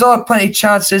we still had plenty of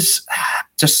chances.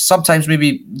 Just sometimes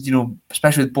maybe,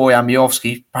 especially with Bojan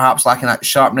Miovski, perhaps lacking that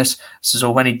sharpness.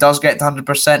 So when he does get to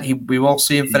 100%, we will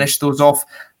see him finish those off.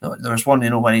 There was one,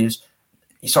 when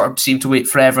he sort of seemed to wait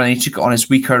forever, and he took it on his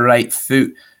weaker right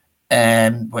foot,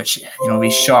 which,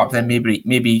 he's sharp, then maybe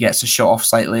he gets a shot off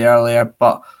slightly earlier.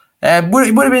 But it would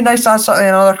have been nice to have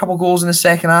another couple of goals in the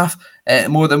second half,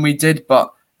 more than we did.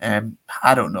 But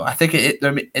I don't know. I think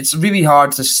it's really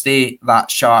hard to stay that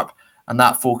sharp and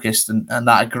that focused and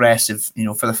that aggressive,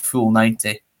 for the full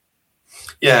 90.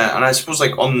 Yeah, and I suppose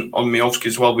like on Miovski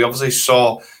as well, we obviously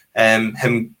saw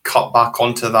him cut back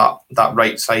onto that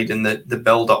right side in the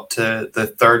build up to the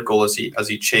third goal as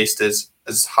he chased his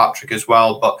hat trick as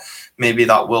well. But maybe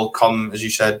that will come, as you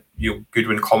said,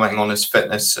 Goodwin commenting on his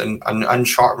fitness and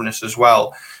sharpness as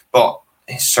well. But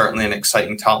he's certainly an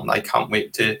exciting talent. I can't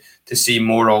wait to see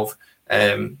more of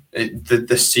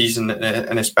this season,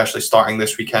 and especially starting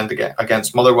this weekend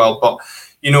against Motherwell. But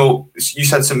you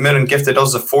said St Mirren gifted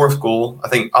us the fourth goal. I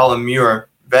think Alan Muir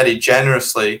very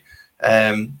generously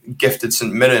gifted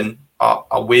St Mirren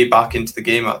a way back into the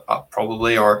game,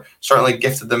 probably, or certainly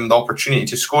gifted them the opportunity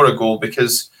to score a goal,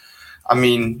 because, I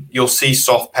mean, you'll see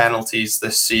soft penalties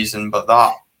this season, but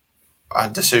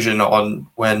that decision on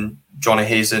when Johnny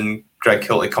Hayes and Greg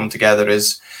Kiltie come together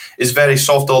is very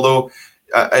soft, although,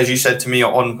 as you said to me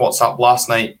on WhatsApp last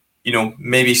night,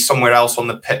 maybe somewhere else on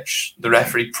the pitch, the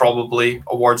referee probably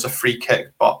awards a free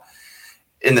kick, but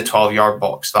in the 12-yard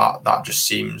box, that just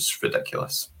seems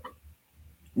ridiculous.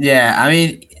 Yeah, I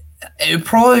mean, it would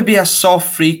probably be a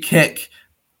soft free kick,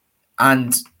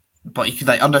 but you could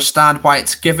understand why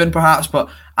it's given, perhaps. But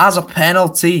as a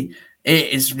penalty, it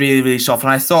is really, really soft.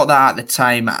 And I thought that at the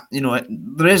time,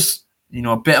 there is,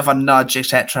 a bit of a nudge,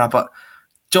 etc. But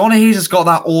Johnny Hayes has got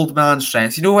that old man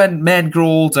strength. When men grow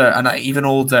older and even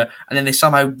older, and then they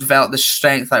somehow develop this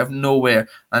strength out of nowhere,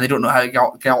 and they don't know how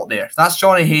to get there. That's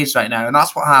Johnny Hayes right now, and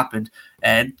that's what happened.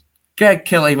 And Greg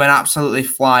Kiltie went absolutely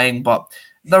flying, but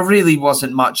there really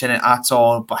wasn't much in it at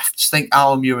all. But I just think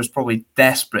Alan Muir was probably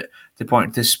desperate to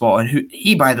point to this spot, and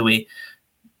he, by the way,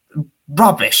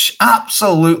 rubbish,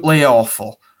 absolutely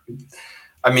awful.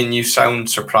 I mean, you sound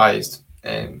surprised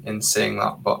in saying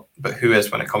that, but who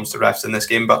is when it comes to refs in this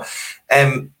game? But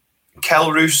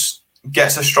Kelle Roos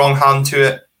gets a strong hand to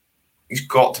it. He's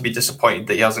got to be disappointed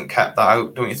that he hasn't kept that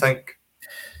out, don't you think?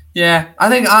 Yeah, I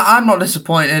think I'm not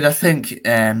disappointed. I think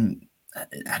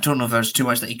I don't know if there's too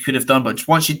much that he could have done, but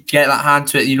once you get that hand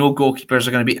to it, goalkeepers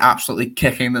are going to be absolutely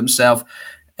kicking themselves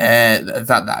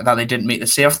that they didn't make the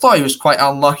save. I thought he was quite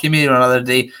unlucky. Maybe another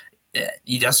day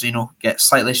he does, get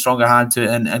slightly stronger hand to it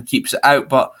and keeps it out,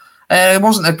 but it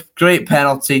wasn't a great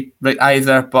penalty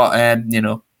either, but,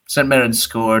 St Mirren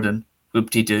scored and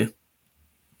whoop-de-doo.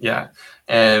 Yeah.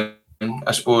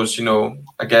 I suppose,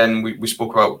 again, we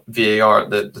spoke about VAR at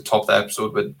the top of the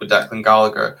episode with Declan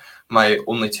Gallagher. My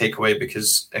only takeaway,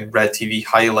 because Red TV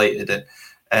highlighted it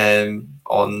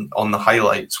on the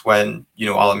highlights when,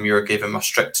 Alan Muir gave him a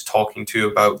strict talking to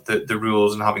about the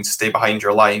rules and having to stay behind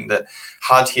your line, that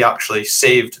had he actually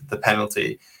saved the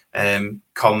penalty,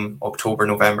 come October,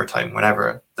 November time,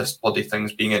 whenever this bloody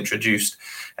thing's being introduced,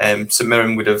 St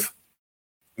Mirren would have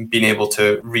been able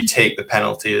to retake the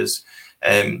penalty as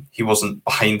he wasn't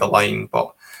behind the line,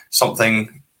 but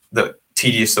something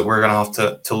tedious that we're going to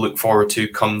have to look forward to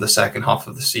come the second half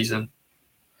of the season.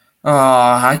 Oh,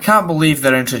 I can't believe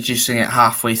they're introducing it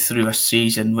halfway through a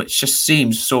season, which just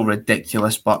seems so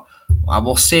ridiculous, but I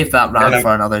will save that rant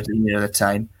for another day at a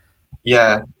time.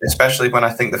 Yeah, especially when I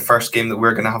think the first game that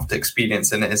we're going to have to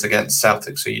experience in it is against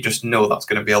Celtic, so you just know that's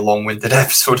going to be a long-winded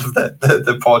episode of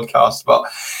the podcast. But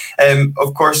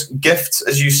of course, gifts,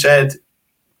 as you said,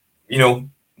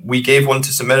 we gave one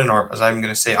to St Mirren, or as I'm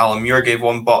going to say, Alan Muir gave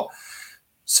one, but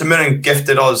St Mirren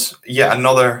gifted us yet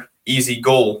another easy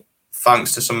goal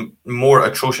thanks to some more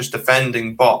atrocious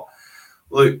defending. But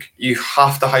look, you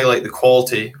have to highlight the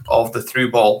quality of the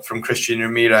through ball from Christian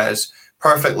Ramirez,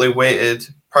 perfectly weighted,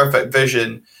 perfect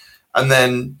vision, and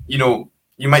then you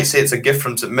might say it's a gift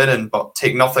from St Mirren, but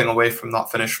take nothing away from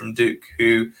that finish from Duke,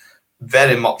 who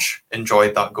very much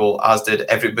enjoyed that goal, as did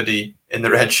everybody in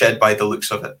the red shed by the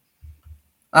looks of it.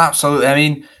 Absolutely. I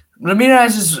mean,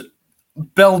 Ramirez's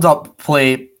build-up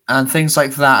play and things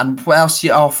like that, and what else he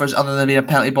offers other than being a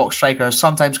penalty box striker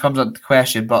sometimes comes into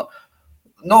question. But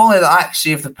not only the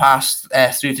accuracy of the pass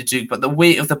through to Duke, but the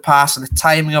weight of the pass and the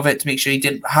timing of it to make sure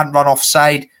he hadn't run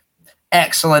offside.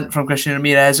 Excellent from Christian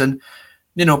Ramirez, and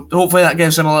hopefully that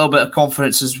gives him a little bit of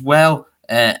confidence as well.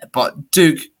 But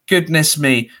Duke, goodness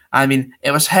me, I mean,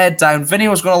 it was head down. Vinny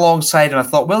was going alongside, and I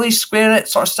thought, will he square it?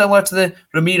 Sort of similar to the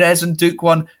Ramirez and Duke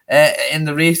one in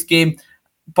the Wraith game.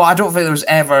 But I don't think there was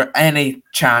ever any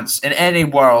chance in any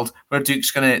world where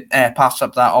Duke's going to pass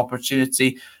up that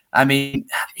opportunity. I mean,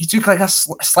 he took like a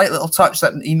slight little touch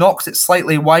that he knocked it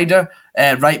slightly wider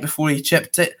right before he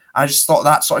chipped it. I just thought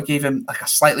that sort of gave him like a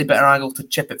slightly better angle to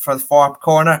chip it for the far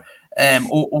corner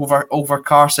over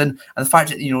Carson. And the fact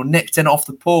that, nicked in off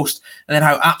the post, and then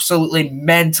how absolutely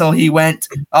mental he went.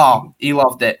 Oh, he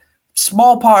loved it.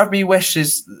 small part of me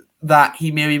wishes that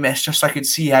he maybe missed just so I could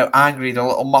see how angry the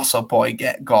little muscle boy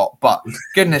got. But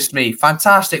goodness me,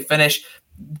 fantastic finish.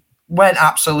 Went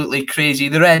absolutely crazy.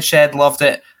 The Red Shed loved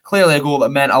it. Clearly a goal that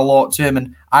meant a lot to him,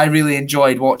 and I really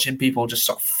enjoyed watching people just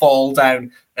sort of fall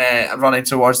down running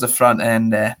towards the front,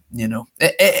 and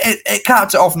it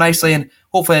capped it off nicely, and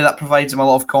hopefully that provides him a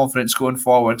lot of confidence going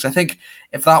forward, because I think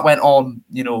if that went on,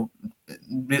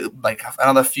 like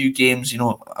another few games,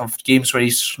 of games where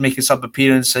he's making sub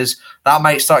appearances, that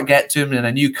might start get to him in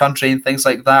a new country and things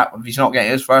like that if he's not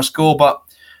getting his first goal. But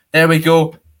there we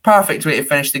go. Perfect way to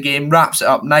finish the game. Wraps it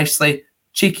up nicely.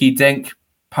 Cheeky dink.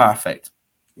 Perfect.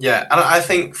 Yeah, and I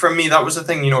think for me, that was the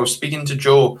thing, speaking to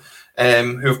Joe,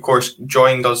 who of course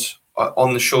joined us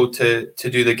on the show to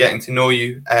do the Getting to Know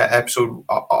You episode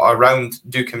around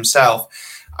Duke himself.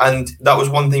 And that was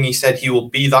one thing he said: he will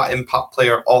be that impact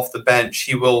player off the bench.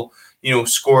 He will,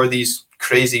 score these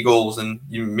crazy goals, and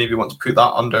you maybe want to put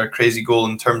that under a crazy goal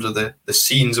in terms of the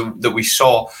scenes that we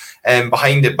saw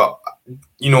behind it. But,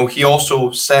 he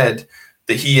also said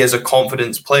that he is a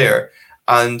confidence player,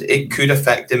 and it could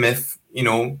affect him if,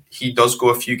 he does go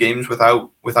a few games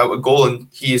without a goal, and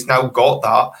he has now got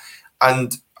that.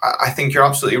 And I think you're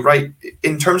absolutely right.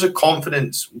 In terms of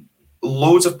confidence,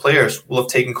 loads of players will have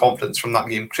taken confidence from that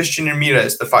game. Christian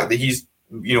Ramirez, the fact that he's,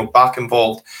 back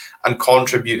involved and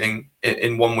contributing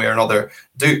in one way or another.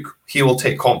 Duke, he will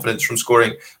take confidence from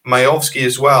scoring. Majowski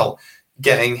as well,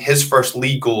 getting his first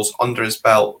league goals under his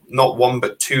belt, not one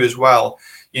but two as well.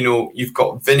 You've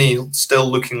got Vinny still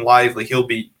looking lively. He'll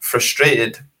be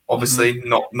frustrated, obviously,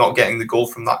 not getting the goal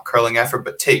from that curling effort,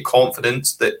 but take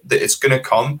confidence that it's going to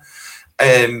come.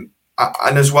 And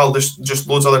as well, there's just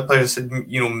loads of other players that said,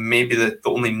 maybe the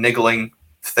only niggling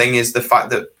thing is the fact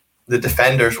that the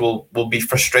defenders will be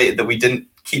frustrated that we didn't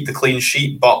keep the clean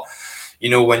sheet. But,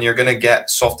 when you're going to get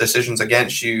soft decisions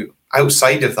against you,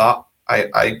 outside of that,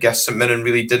 I guess St Mirren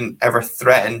really didn't ever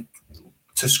threaten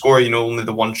to score, only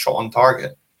the one shot on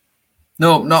target.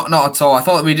 No, not at all. I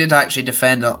thought we did actually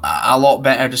defend a lot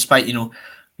better, despite,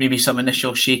 maybe some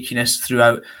initial shakiness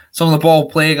throughout. Some of the ball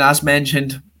playing, as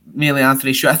mentioned, mainly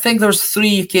Anthony Stewart. I think there was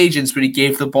 3 occasions where he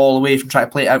gave the ball away from trying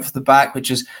to play it out for the back,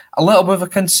 which is a little bit of a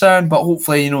concern, but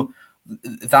hopefully,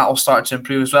 that'll start to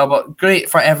improve as well. But great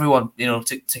for everyone,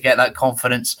 to get that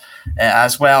confidence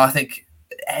as well. I think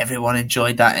everyone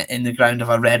enjoyed that in the ground of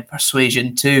a red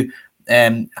persuasion too.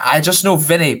 I just know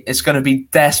Vinny is going to be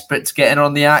desperate to get in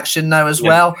on the action now as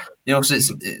well. So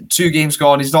it's 2 games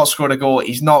gone. He's not scored a goal.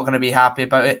 He's not going to be happy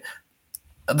about it.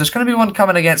 There's going to be one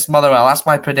coming against Motherwell. That's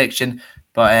my prediction.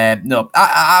 But no,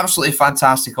 absolutely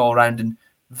fantastic all round, and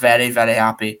very, very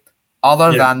happy.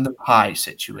 Other than the pie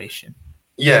situation.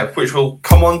 Yeah, which we'll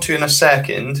come on to in a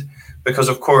second, because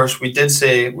of course we did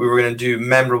say we were going to do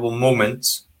memorable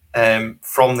moments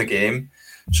from the game.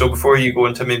 So before you go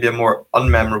into maybe a more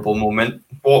unmemorable moment,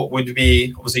 what would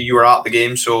be, obviously you were at the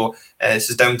game, so this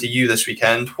is down to you this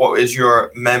weekend. What is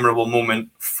your memorable moment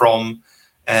from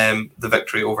the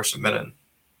victory over St Mirren?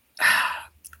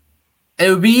 It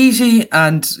would be easy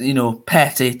and,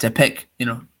 petty to pick,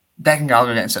 Declan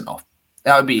Gallagher getting sent off.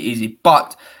 That would be easy.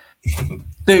 But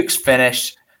Duke's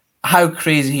finish, how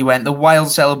crazy he went, the wild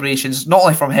celebrations, not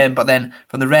only from him, but then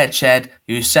from the Red Shed,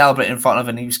 who was celebrating in front of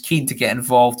him and he was keen to get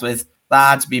involved with. That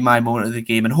had to be my moment of the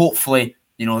game. And hopefully,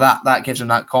 that gives him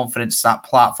that confidence, that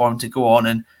platform to go on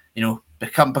and,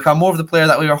 become more of the player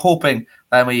that we were hoping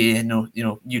when we,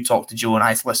 you talked to Joe and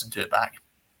I listened to it back.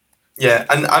 Yeah,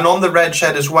 and on the Red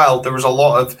Shed as well, there was a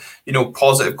lot of,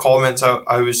 positive comments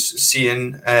I was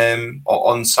seeing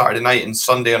on Saturday night and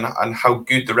Sunday on how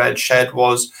good the Red Shed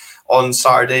was on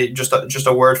Saturday. Just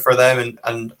a word for them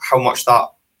and how much that,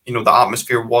 the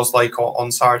atmosphere was like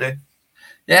on Saturday.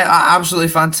 Yeah, absolutely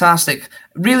fantastic.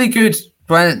 Really good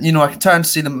when, I can turn to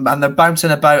see them and they're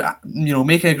bouncing about,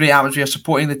 making a great atmosphere,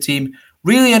 supporting the team.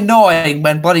 Really annoying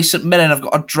when bloody St Mirren have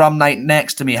got a drum night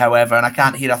next to me, however, and I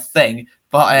can't hear a thing.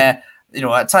 But,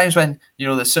 at times when,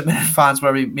 the St Mirren fans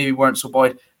maybe weren't so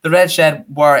buoyed, the Red Shed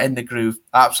were in the groove,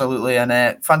 absolutely,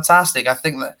 and fantastic. I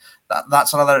think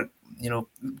that's another,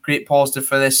 great positive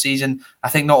for this season. I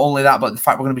think not only that, but the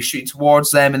fact we're going to be shooting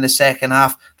towards them in the second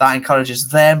half, that encourages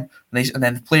them, and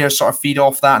then the players sort of feed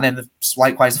off that, and then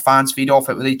likewise the fans feed off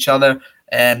it with each other.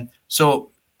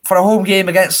 So for a home game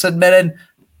against St Mirren,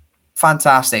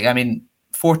 fantastic. I mean,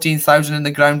 14,000 in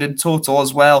the ground in total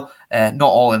as well. Not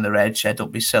all in the Red Shed,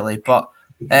 don't be silly, but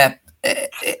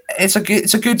it's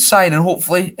a good sign, and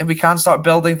hopefully if we can start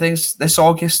building things this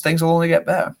August, things will only get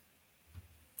better.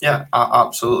 Yeah,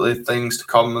 absolutely. Things to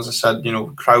come, as I said,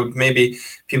 crowd, maybe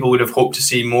people would have hoped to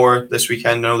see more this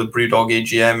weekend. I know the Brewdog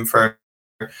AGM for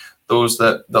those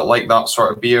that like that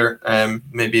sort of beer,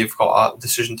 maybe you've got a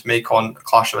decision to make on a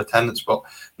clash of attendance, but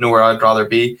nowhere I'd rather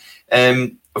be.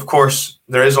 Of course,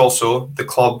 there is also the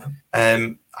club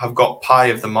have got Pie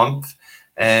of the Month.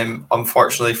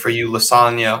 Unfortunately for you,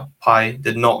 lasagna pie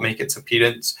did not make its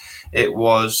appearance. It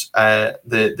was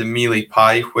the mealy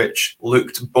pie, which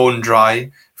looked bone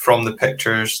dry from the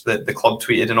pictures that the club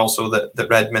tweeted, and also that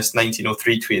Red Mist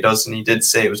 1903 tweeted us, and he did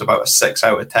say it was about a 6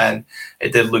 out of 10.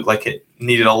 It did look like it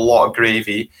needed a lot of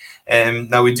gravy.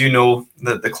 Now, we do know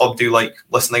that the club do like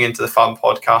listening into the fan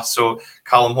podcast. So,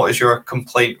 Callum, what is your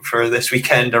complaint for this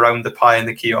weekend around the pie and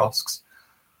the kiosks?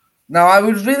 Now, I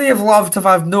would really have loved to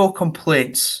have no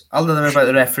complaints other than about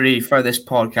the referee for this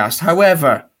podcast.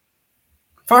 However,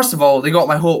 first of all, they got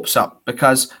my hopes up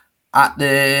because at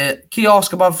the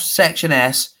kiosk above Section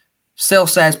S still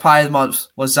says Pie of the Month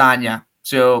lasagna.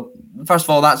 So, first of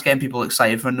all, that's getting people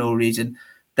excited for no reason.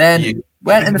 Then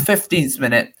went in the 15th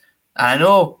minute. And I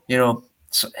know,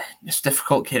 it's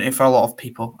difficult catering for a lot of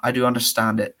people. I do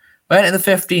understand it. Went in the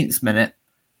 15th minute.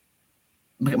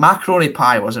 Macaroni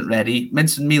pie wasn't ready.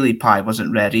 Mince and mealy pie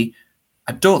wasn't ready.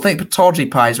 I don't think Pataudry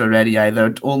pies were ready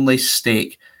either. Only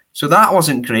steak. So that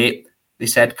wasn't great. They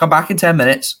said, come back in 10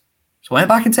 minutes. So I went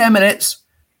back in 10 minutes.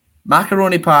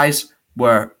 Macaroni pies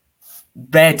were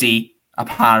ready,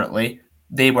 apparently.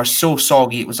 They were so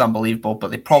soggy, it was unbelievable,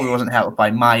 but they probably wasn't helped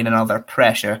by mine and other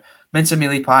pressure. Mince and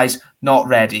mealy pies, not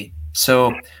ready.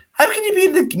 So how can you be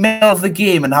in the middle of the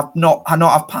game and not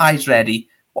have pies ready?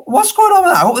 What's going on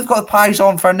with that? I hope they've got the pies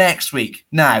on for next week.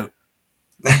 Now.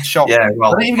 Shocking. Yeah,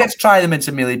 well, I didn't even get to try the mince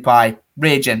and mealy pie.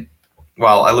 Raging.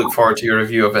 Well, I look forward to your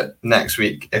review of it next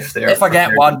week if I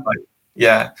get one.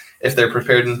 Yeah, if they're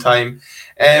prepared in time.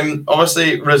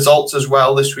 Obviously, results as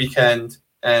well this weekend.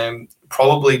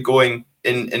 Probably going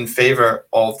in favour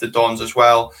of the Dons as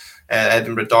well.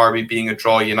 Edinburgh Derby being a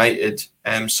draw, United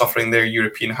suffering their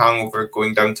European hangover,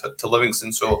 going down to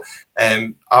Livingston. So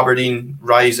Aberdeen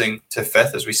rising to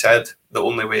 5th, as we said, the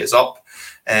only way is up.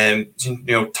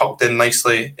 Tucked in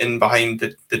nicely in behind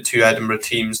the two Edinburgh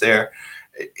teams there.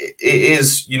 It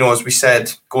is, as we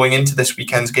said, going into this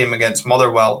weekend's game against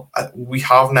Motherwell, we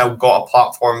have now got a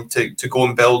platform to go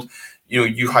and build.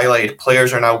 You highlighted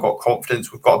players are now got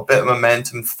confidence. We've got a bit of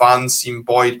momentum. Fans seem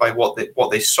buoyed by what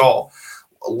they saw.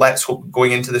 Let's hope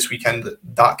going into this weekend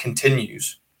that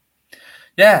continues.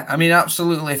 Yeah, I mean,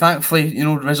 absolutely. Thankfully,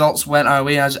 results went our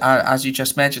way as you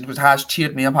just mentioned, which has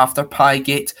cheered me up after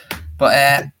Piegate.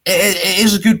 But it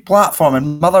is a good platform,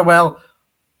 and Motherwell,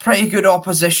 pretty good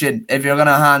opposition if you're going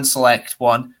to hand select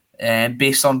one,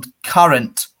 based on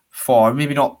current form,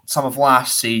 maybe not some of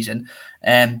last season.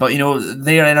 But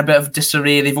they're in a bit of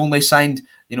disarray. They've only signed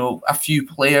a few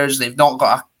players. They've not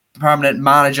got a permanent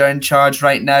manager in charge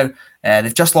right now.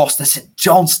 They've just lost to St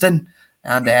Johnstone,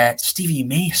 and Stevie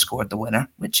May scored the winner,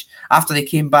 which after they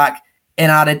came back in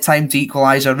added time to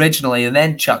equalise originally and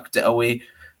then chucked it away.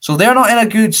 So they're not in a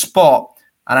good spot.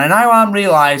 And I now am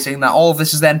realising that all of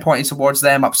this is then pointing towards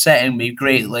them upsetting me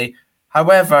greatly.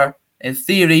 However, in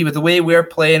theory, with the way we're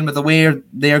playing, with the way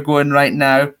they're going right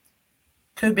now,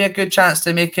 could be a good chance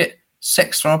to make it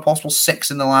 6 from a possible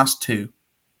 6 in the last 2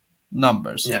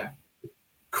 numbers. Yeah.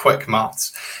 Quick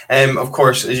maths. Of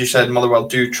course, as you said, Motherwell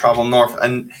do travel north,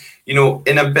 and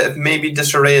in a bit of maybe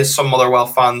disarray as some Motherwell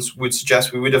fans would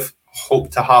suggest, we would have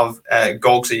hoped to have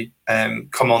Gogsy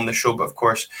come on the show, but of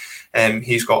course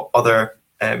he's got other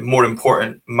more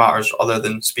important matters other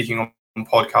than speaking on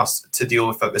podcasts to deal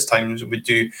with at this time. We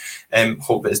do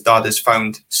hope that his dad is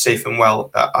found safe and well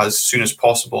as soon as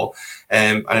possible,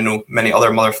 and I know many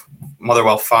other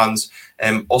Motherwell fans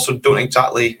also don't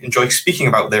exactly enjoy speaking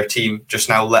about their team just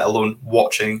now, let alone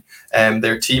watching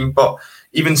their team. But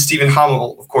even Stephen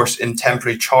Hamill, of course, in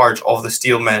temporary charge of the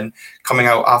Steelmen, coming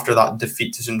out after that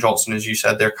defeat to St Johnstone, as you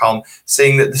said there, Calm,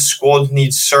 saying that the squad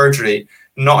needs surgery.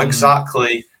 Not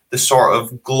exactly the sort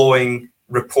of glowing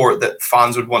report that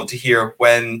fans would want to hear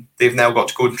when they've now got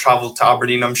to go and travel to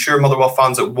Aberdeen. I'm sure Motherwell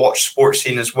fans that watch Sports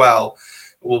Scene as well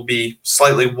will be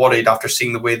slightly worried after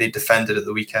seeing the way they defended at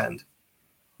the weekend.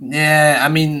 Yeah, I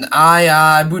mean,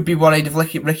 I would be worried if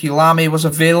Ricky Lamy was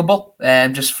available,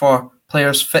 just for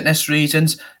players' fitness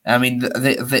reasons. I mean,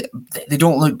 they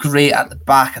don't look great at the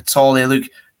back at all. They look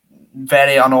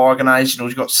very unorganised.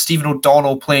 You've got Stephen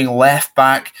O'Donnell playing left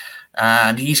back,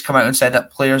 and he's come out and said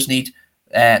that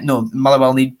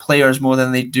Motherwell need players more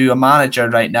than they do a manager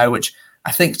right now, which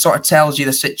I think sort of tells you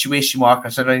the situation, Mark,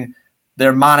 considering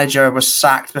their manager was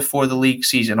sacked before the league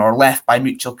season, or left by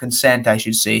mutual consent, I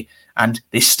should say, and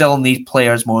they still need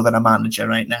players more than a manager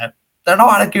right now. They're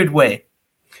not in a good way.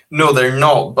 No, they're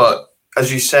not, but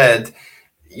as you said,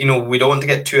 we don't want to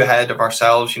get too ahead of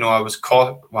ourselves. I was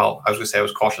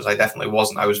cautious. I definitely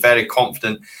wasn't. I was very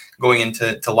confident going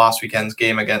into last weekend's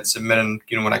game against St Mirren,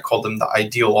 when I called them the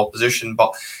ideal opposition.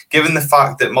 But given the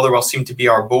fact that Motherwell seemed to be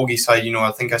our bogey side,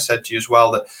 I think I said to you as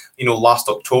well that, last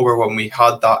October when we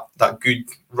had that good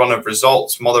run of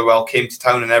results, Motherwell came to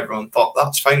town and everyone thought,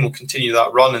 that's fine, we'll continue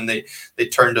that run. And they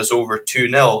turned us over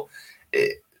 2-0.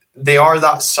 They are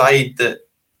that side that,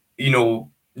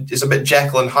 is a bit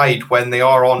Jekyll and Hyde. When they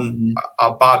are on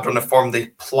a bad run of form, they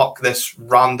pluck this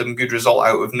random good result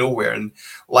out of nowhere, and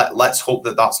let's hope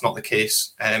that that's not the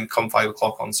case come 5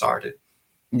 o'clock on Saturday.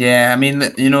 Yeah, I mean,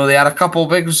 they had a couple of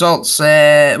big results.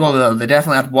 They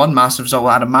definitely had one massive result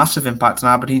that had a massive impact on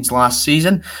Aberdeen's last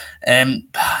season.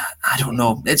 I don't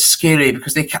know. It's scary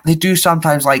because they do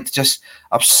sometimes like to just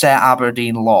upset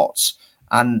Aberdeen lots,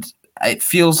 and it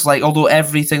feels like, although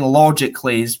everything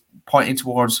logically is pointing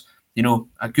towards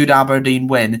a good Aberdeen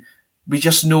win, we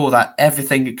just know that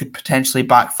everything could potentially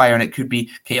backfire and it could be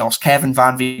chaos. Kevin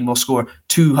Van Veen will score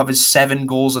 2 of his 7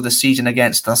 goals of the season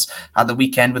against us at the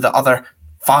weekend, with the other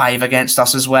 5 against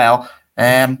us as well.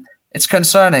 It's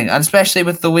concerning, and especially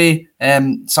with the way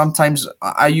sometimes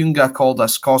Ayunga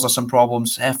caused us some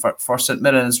problems for St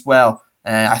Mirren as well.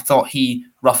 I thought he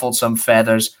ruffled some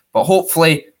feathers, but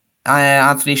hopefully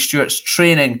Anthony Stewart's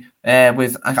training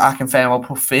with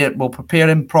Akinfenwa will prepare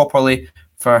him properly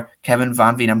for Kevin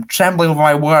Van Veen. I'm trembling over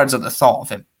my words at the thought of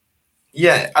him.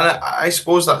 Yeah, and I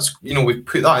suppose that's, we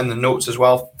put that in the notes as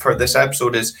well for this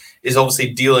episode, is obviously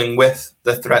dealing with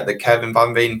the threat that Kevin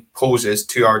Van Veen poses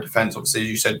to our defence. Obviously, as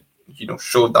you said,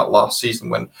 showed that last season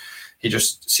when he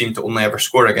just seemed to only ever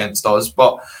score against us.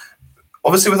 But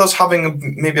obviously with us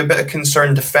having maybe a bit of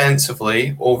concern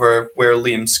defensively over where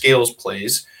Liam Scales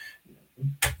plays,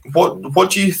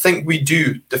 what do you think we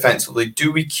do defensively?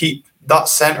 Do we keep that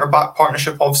centre-back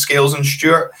partnership of Scales and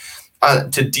Stewart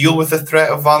to deal with the threat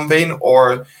of Van Veen?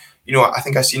 Or, I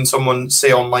think I seen someone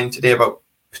say online today about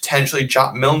potentially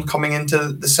Jack Milne coming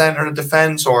into the centre of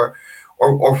defence, or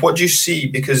what do you see?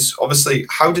 Because obviously,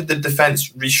 how did the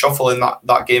defence reshuffle in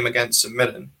that game against St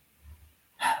Mirren?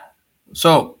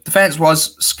 So, defence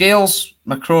was Scales,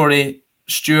 McCrory,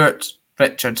 Stewart,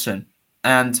 Richardson,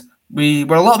 and we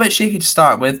were a little bit shaky to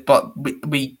start with, but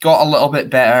we got a little bit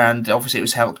better, and obviously it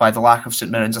was helped by the lack of St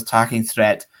Mirren's attacking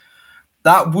threat.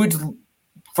 That would,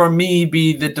 for me,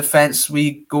 be the defence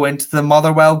we go into the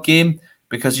Motherwell game,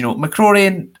 because,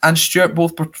 McCrory and Stewart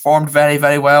both performed very,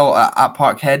 very well at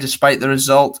Parkhead despite the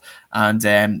result, and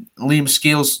Liam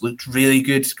Scales looked really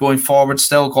good going forward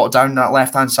still, got down that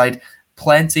left-hand side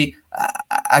plenty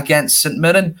against St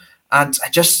Mirren. And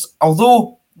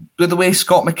although with the way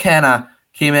Scott McKenna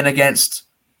came in against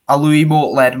a Louis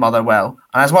Moat-led Motherwell,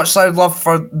 and as much as I would love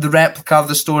for the replica of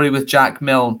the story with Jack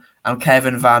Milne and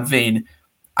Kevin Van Veen,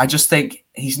 I just think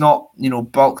he's not,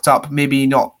 bulked up, maybe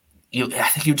not. I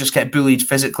think he would just get bullied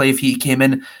physically if he came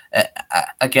in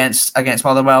against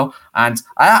Motherwell, and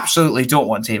I absolutely don't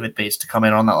want David Bates to come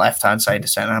in on that left-hand side to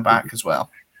centre-back as well.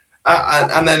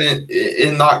 And then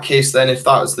in that case, then if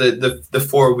that's the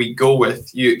 4 we go with,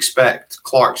 you expect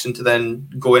Clarkson to then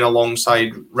go in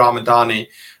alongside Ramadani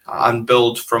and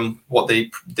build from what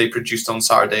they produced on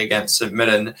Saturday against St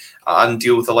Mirren, and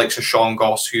deal with the likes of Sean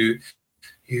Goss, who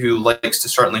likes to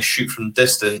certainly shoot from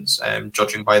distance,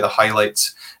 judging by the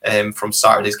highlights from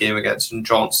Saturday's game against St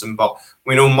Johnstone. But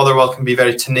we know Motherwell can be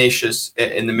very tenacious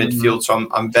in the midfield, so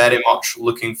I'm very much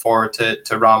looking forward to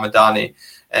Ramadani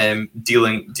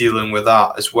dealing with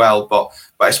that as well. But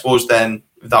I suppose then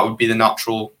that would be the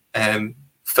natural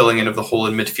filling in of the hole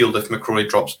in midfield if McCrory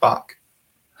drops back.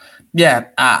 Yeah,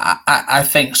 I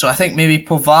think so. I think maybe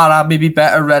Povara may be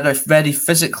better ready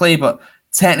physically, but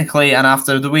technically, and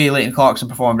after the way Leighton Clarkson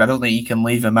performed, I don't think you can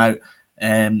leave him out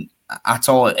at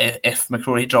all if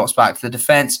McCrory drops back to the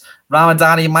defence.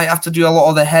 Ramadani might have to do a lot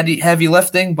of the heavy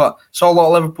lifting, but saw a lot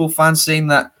of Liverpool fans saying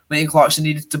that Leighton Clarkson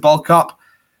needed to bulk up.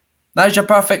 Now's your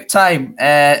perfect time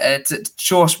to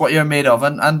show us what you're made of,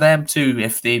 and them too,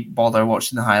 if they bother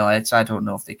watching the highlights. I don't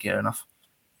know if they care enough.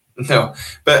 No,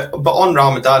 but on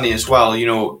Ramadani as well,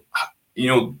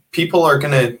 people are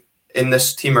gonna in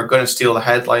this team are going to steal the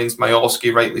headlines.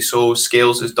 Majolski, rightly so.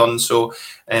 Scales has done so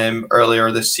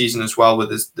earlier this season as well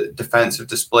with his defensive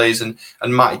displays, and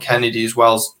Matty Kennedy as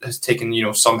well has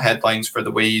taken some headlines for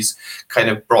the way he's kind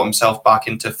of brought himself back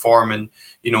into form. And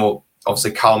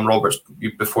obviously Callum Roberts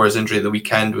before his injury at the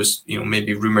weekend was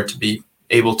maybe rumoured to be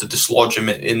able to dislodge him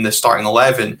in the starting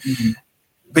 11. Mm-hmm.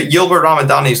 But Yilbert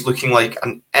Ramadani is looking like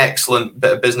an excellent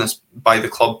bit of business by the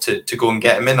club to go and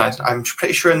get him in. I'm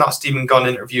pretty sure in that Stephen Gunn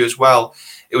interview as well,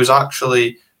 it was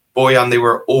actually Bojan they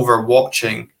were over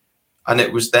watching and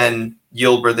it was then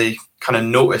Yilbur they kind of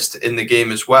noticed in the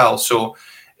game as well. So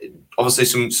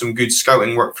obviously some good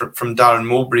scouting work from Darren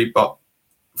Mowbray, but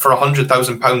for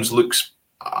 £100,000 looks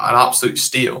an absolute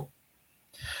steal.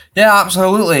 Yeah,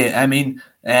 absolutely. I mean,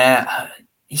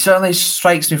 he certainly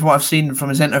strikes me from what I've seen from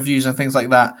his interviews and things like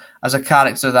that as a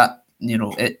character that, you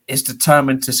know, is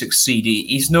determined to succeed.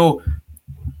 He's not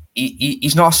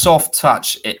a soft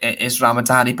touch, is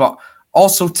Ramadani, but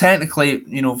also technically,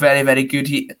 you know, very, very good.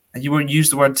 You wouldn't use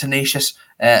the word tenacious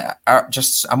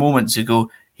just a moment ago.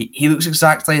 He looks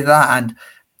exactly that, and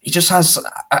he just has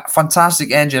a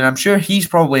fantastic engine. I'm sure he's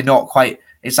probably not quite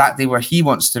exactly where he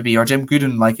wants to be, or Jim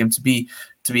Gooden like him to be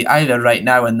either right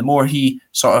now. And the more he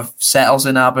sort of settles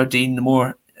in Aberdeen, the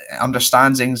more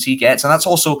understandings he gets. And that's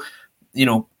also, you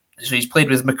know, so he's played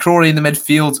with McCrory in the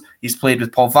midfield, he's played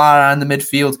with Paul Vara in the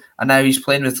midfield, and now he's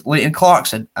playing with Leighton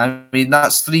Clarkson. I mean,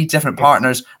 that's 3 different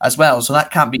partners as well. So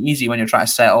that can't be easy when you're trying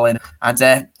to settle in.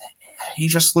 And he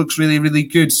just looks really, really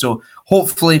good. So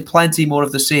hopefully plenty more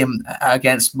of the same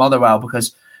against Motherwell,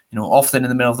 because, you know, often in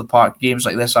the middle of the park, games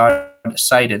like this are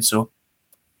decided. So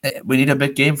we need a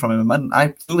big game from him, and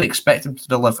I fully expect him to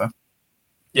deliver.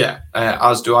 Yeah,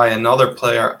 as do I. Another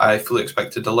player I fully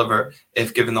expect to deliver,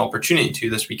 if given the opportunity to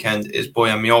this weekend, is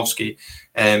Bojan Miovski.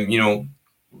 You know,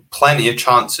 plenty of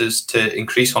chances to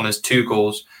increase on his 2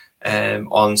 goals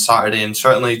on Saturday, and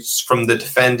certainly from the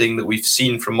defending that we've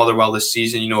seen from Motherwell this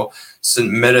season, you know,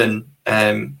 St Mirren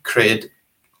created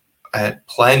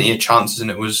plenty of chances, and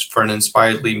it was for an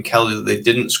inspired Liam Kelly that they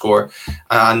didn't score.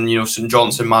 And, you know, St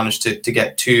Johnstone managed to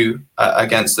get 2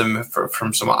 against them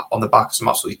from some on the back of some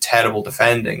absolutely terrible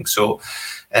defending. So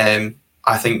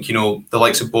I think, you know, the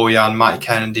likes of Bojan, Matty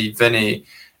Kennedy, Vinny,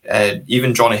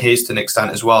 even Johnny Hayes to an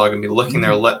extent as well, are going to be licking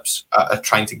their lips at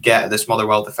trying to get this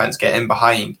Motherwell defence, get in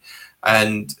behind.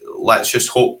 And let's just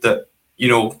hope that, you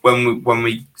know, when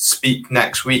we speak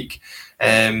next week,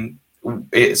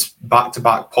 it's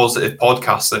back-to-back positive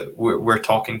podcasts that we're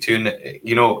talking to, and,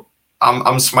 you know,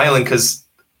 I'm smiling because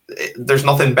there's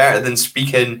nothing better than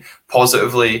speaking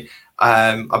positively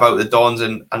about the Dons,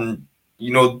 and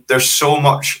you know, there's so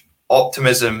much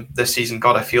optimism this season.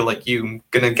 God, I feel like I'm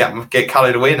gonna get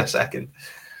carried away in a second.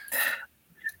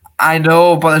 I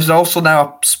know, but there's also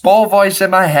now a small voice in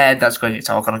my head that's going,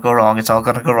 it's all going to go wrong, it's all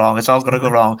going to go wrong, it's all going to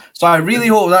go wrong. So I really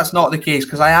hope that's not the case,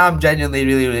 because I am genuinely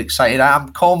really, really excited. I am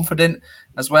confident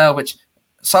as well, which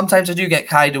sometimes I do get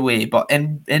carried away. But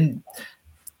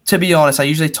to be honest, I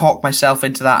usually talk myself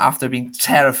into that after being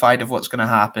terrified of what's going to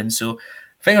happen. So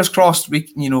fingers crossed, we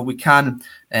can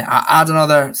add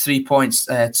another 3 points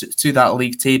to that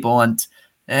league table, and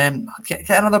get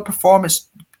another performance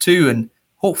too, and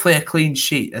hopefully a clean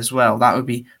sheet as well. That would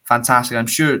be fantastic. I'm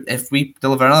sure if we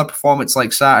deliver another performance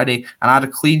like Saturday and add a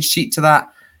clean sheet to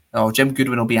that, Jim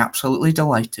Goodwin will be absolutely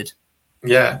delighted.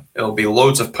 Yeah, it'll be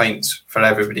loads of pints for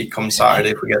everybody come Saturday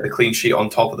if we get the clean sheet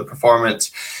on top of the performance.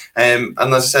 And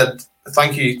as I said,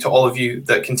 thank you to all of you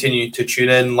that continue to tune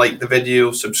in, like the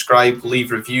video, subscribe,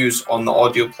 leave reviews on the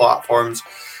audio platforms.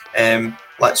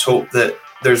 Let's hope that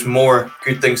there's more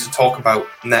good things to talk about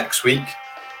next week.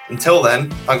 Until then,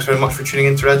 thanks very much for tuning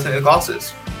in to Red Tinted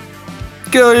Glasses.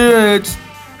 Good. Just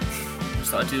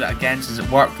thought I'd do that again since it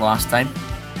worked last time.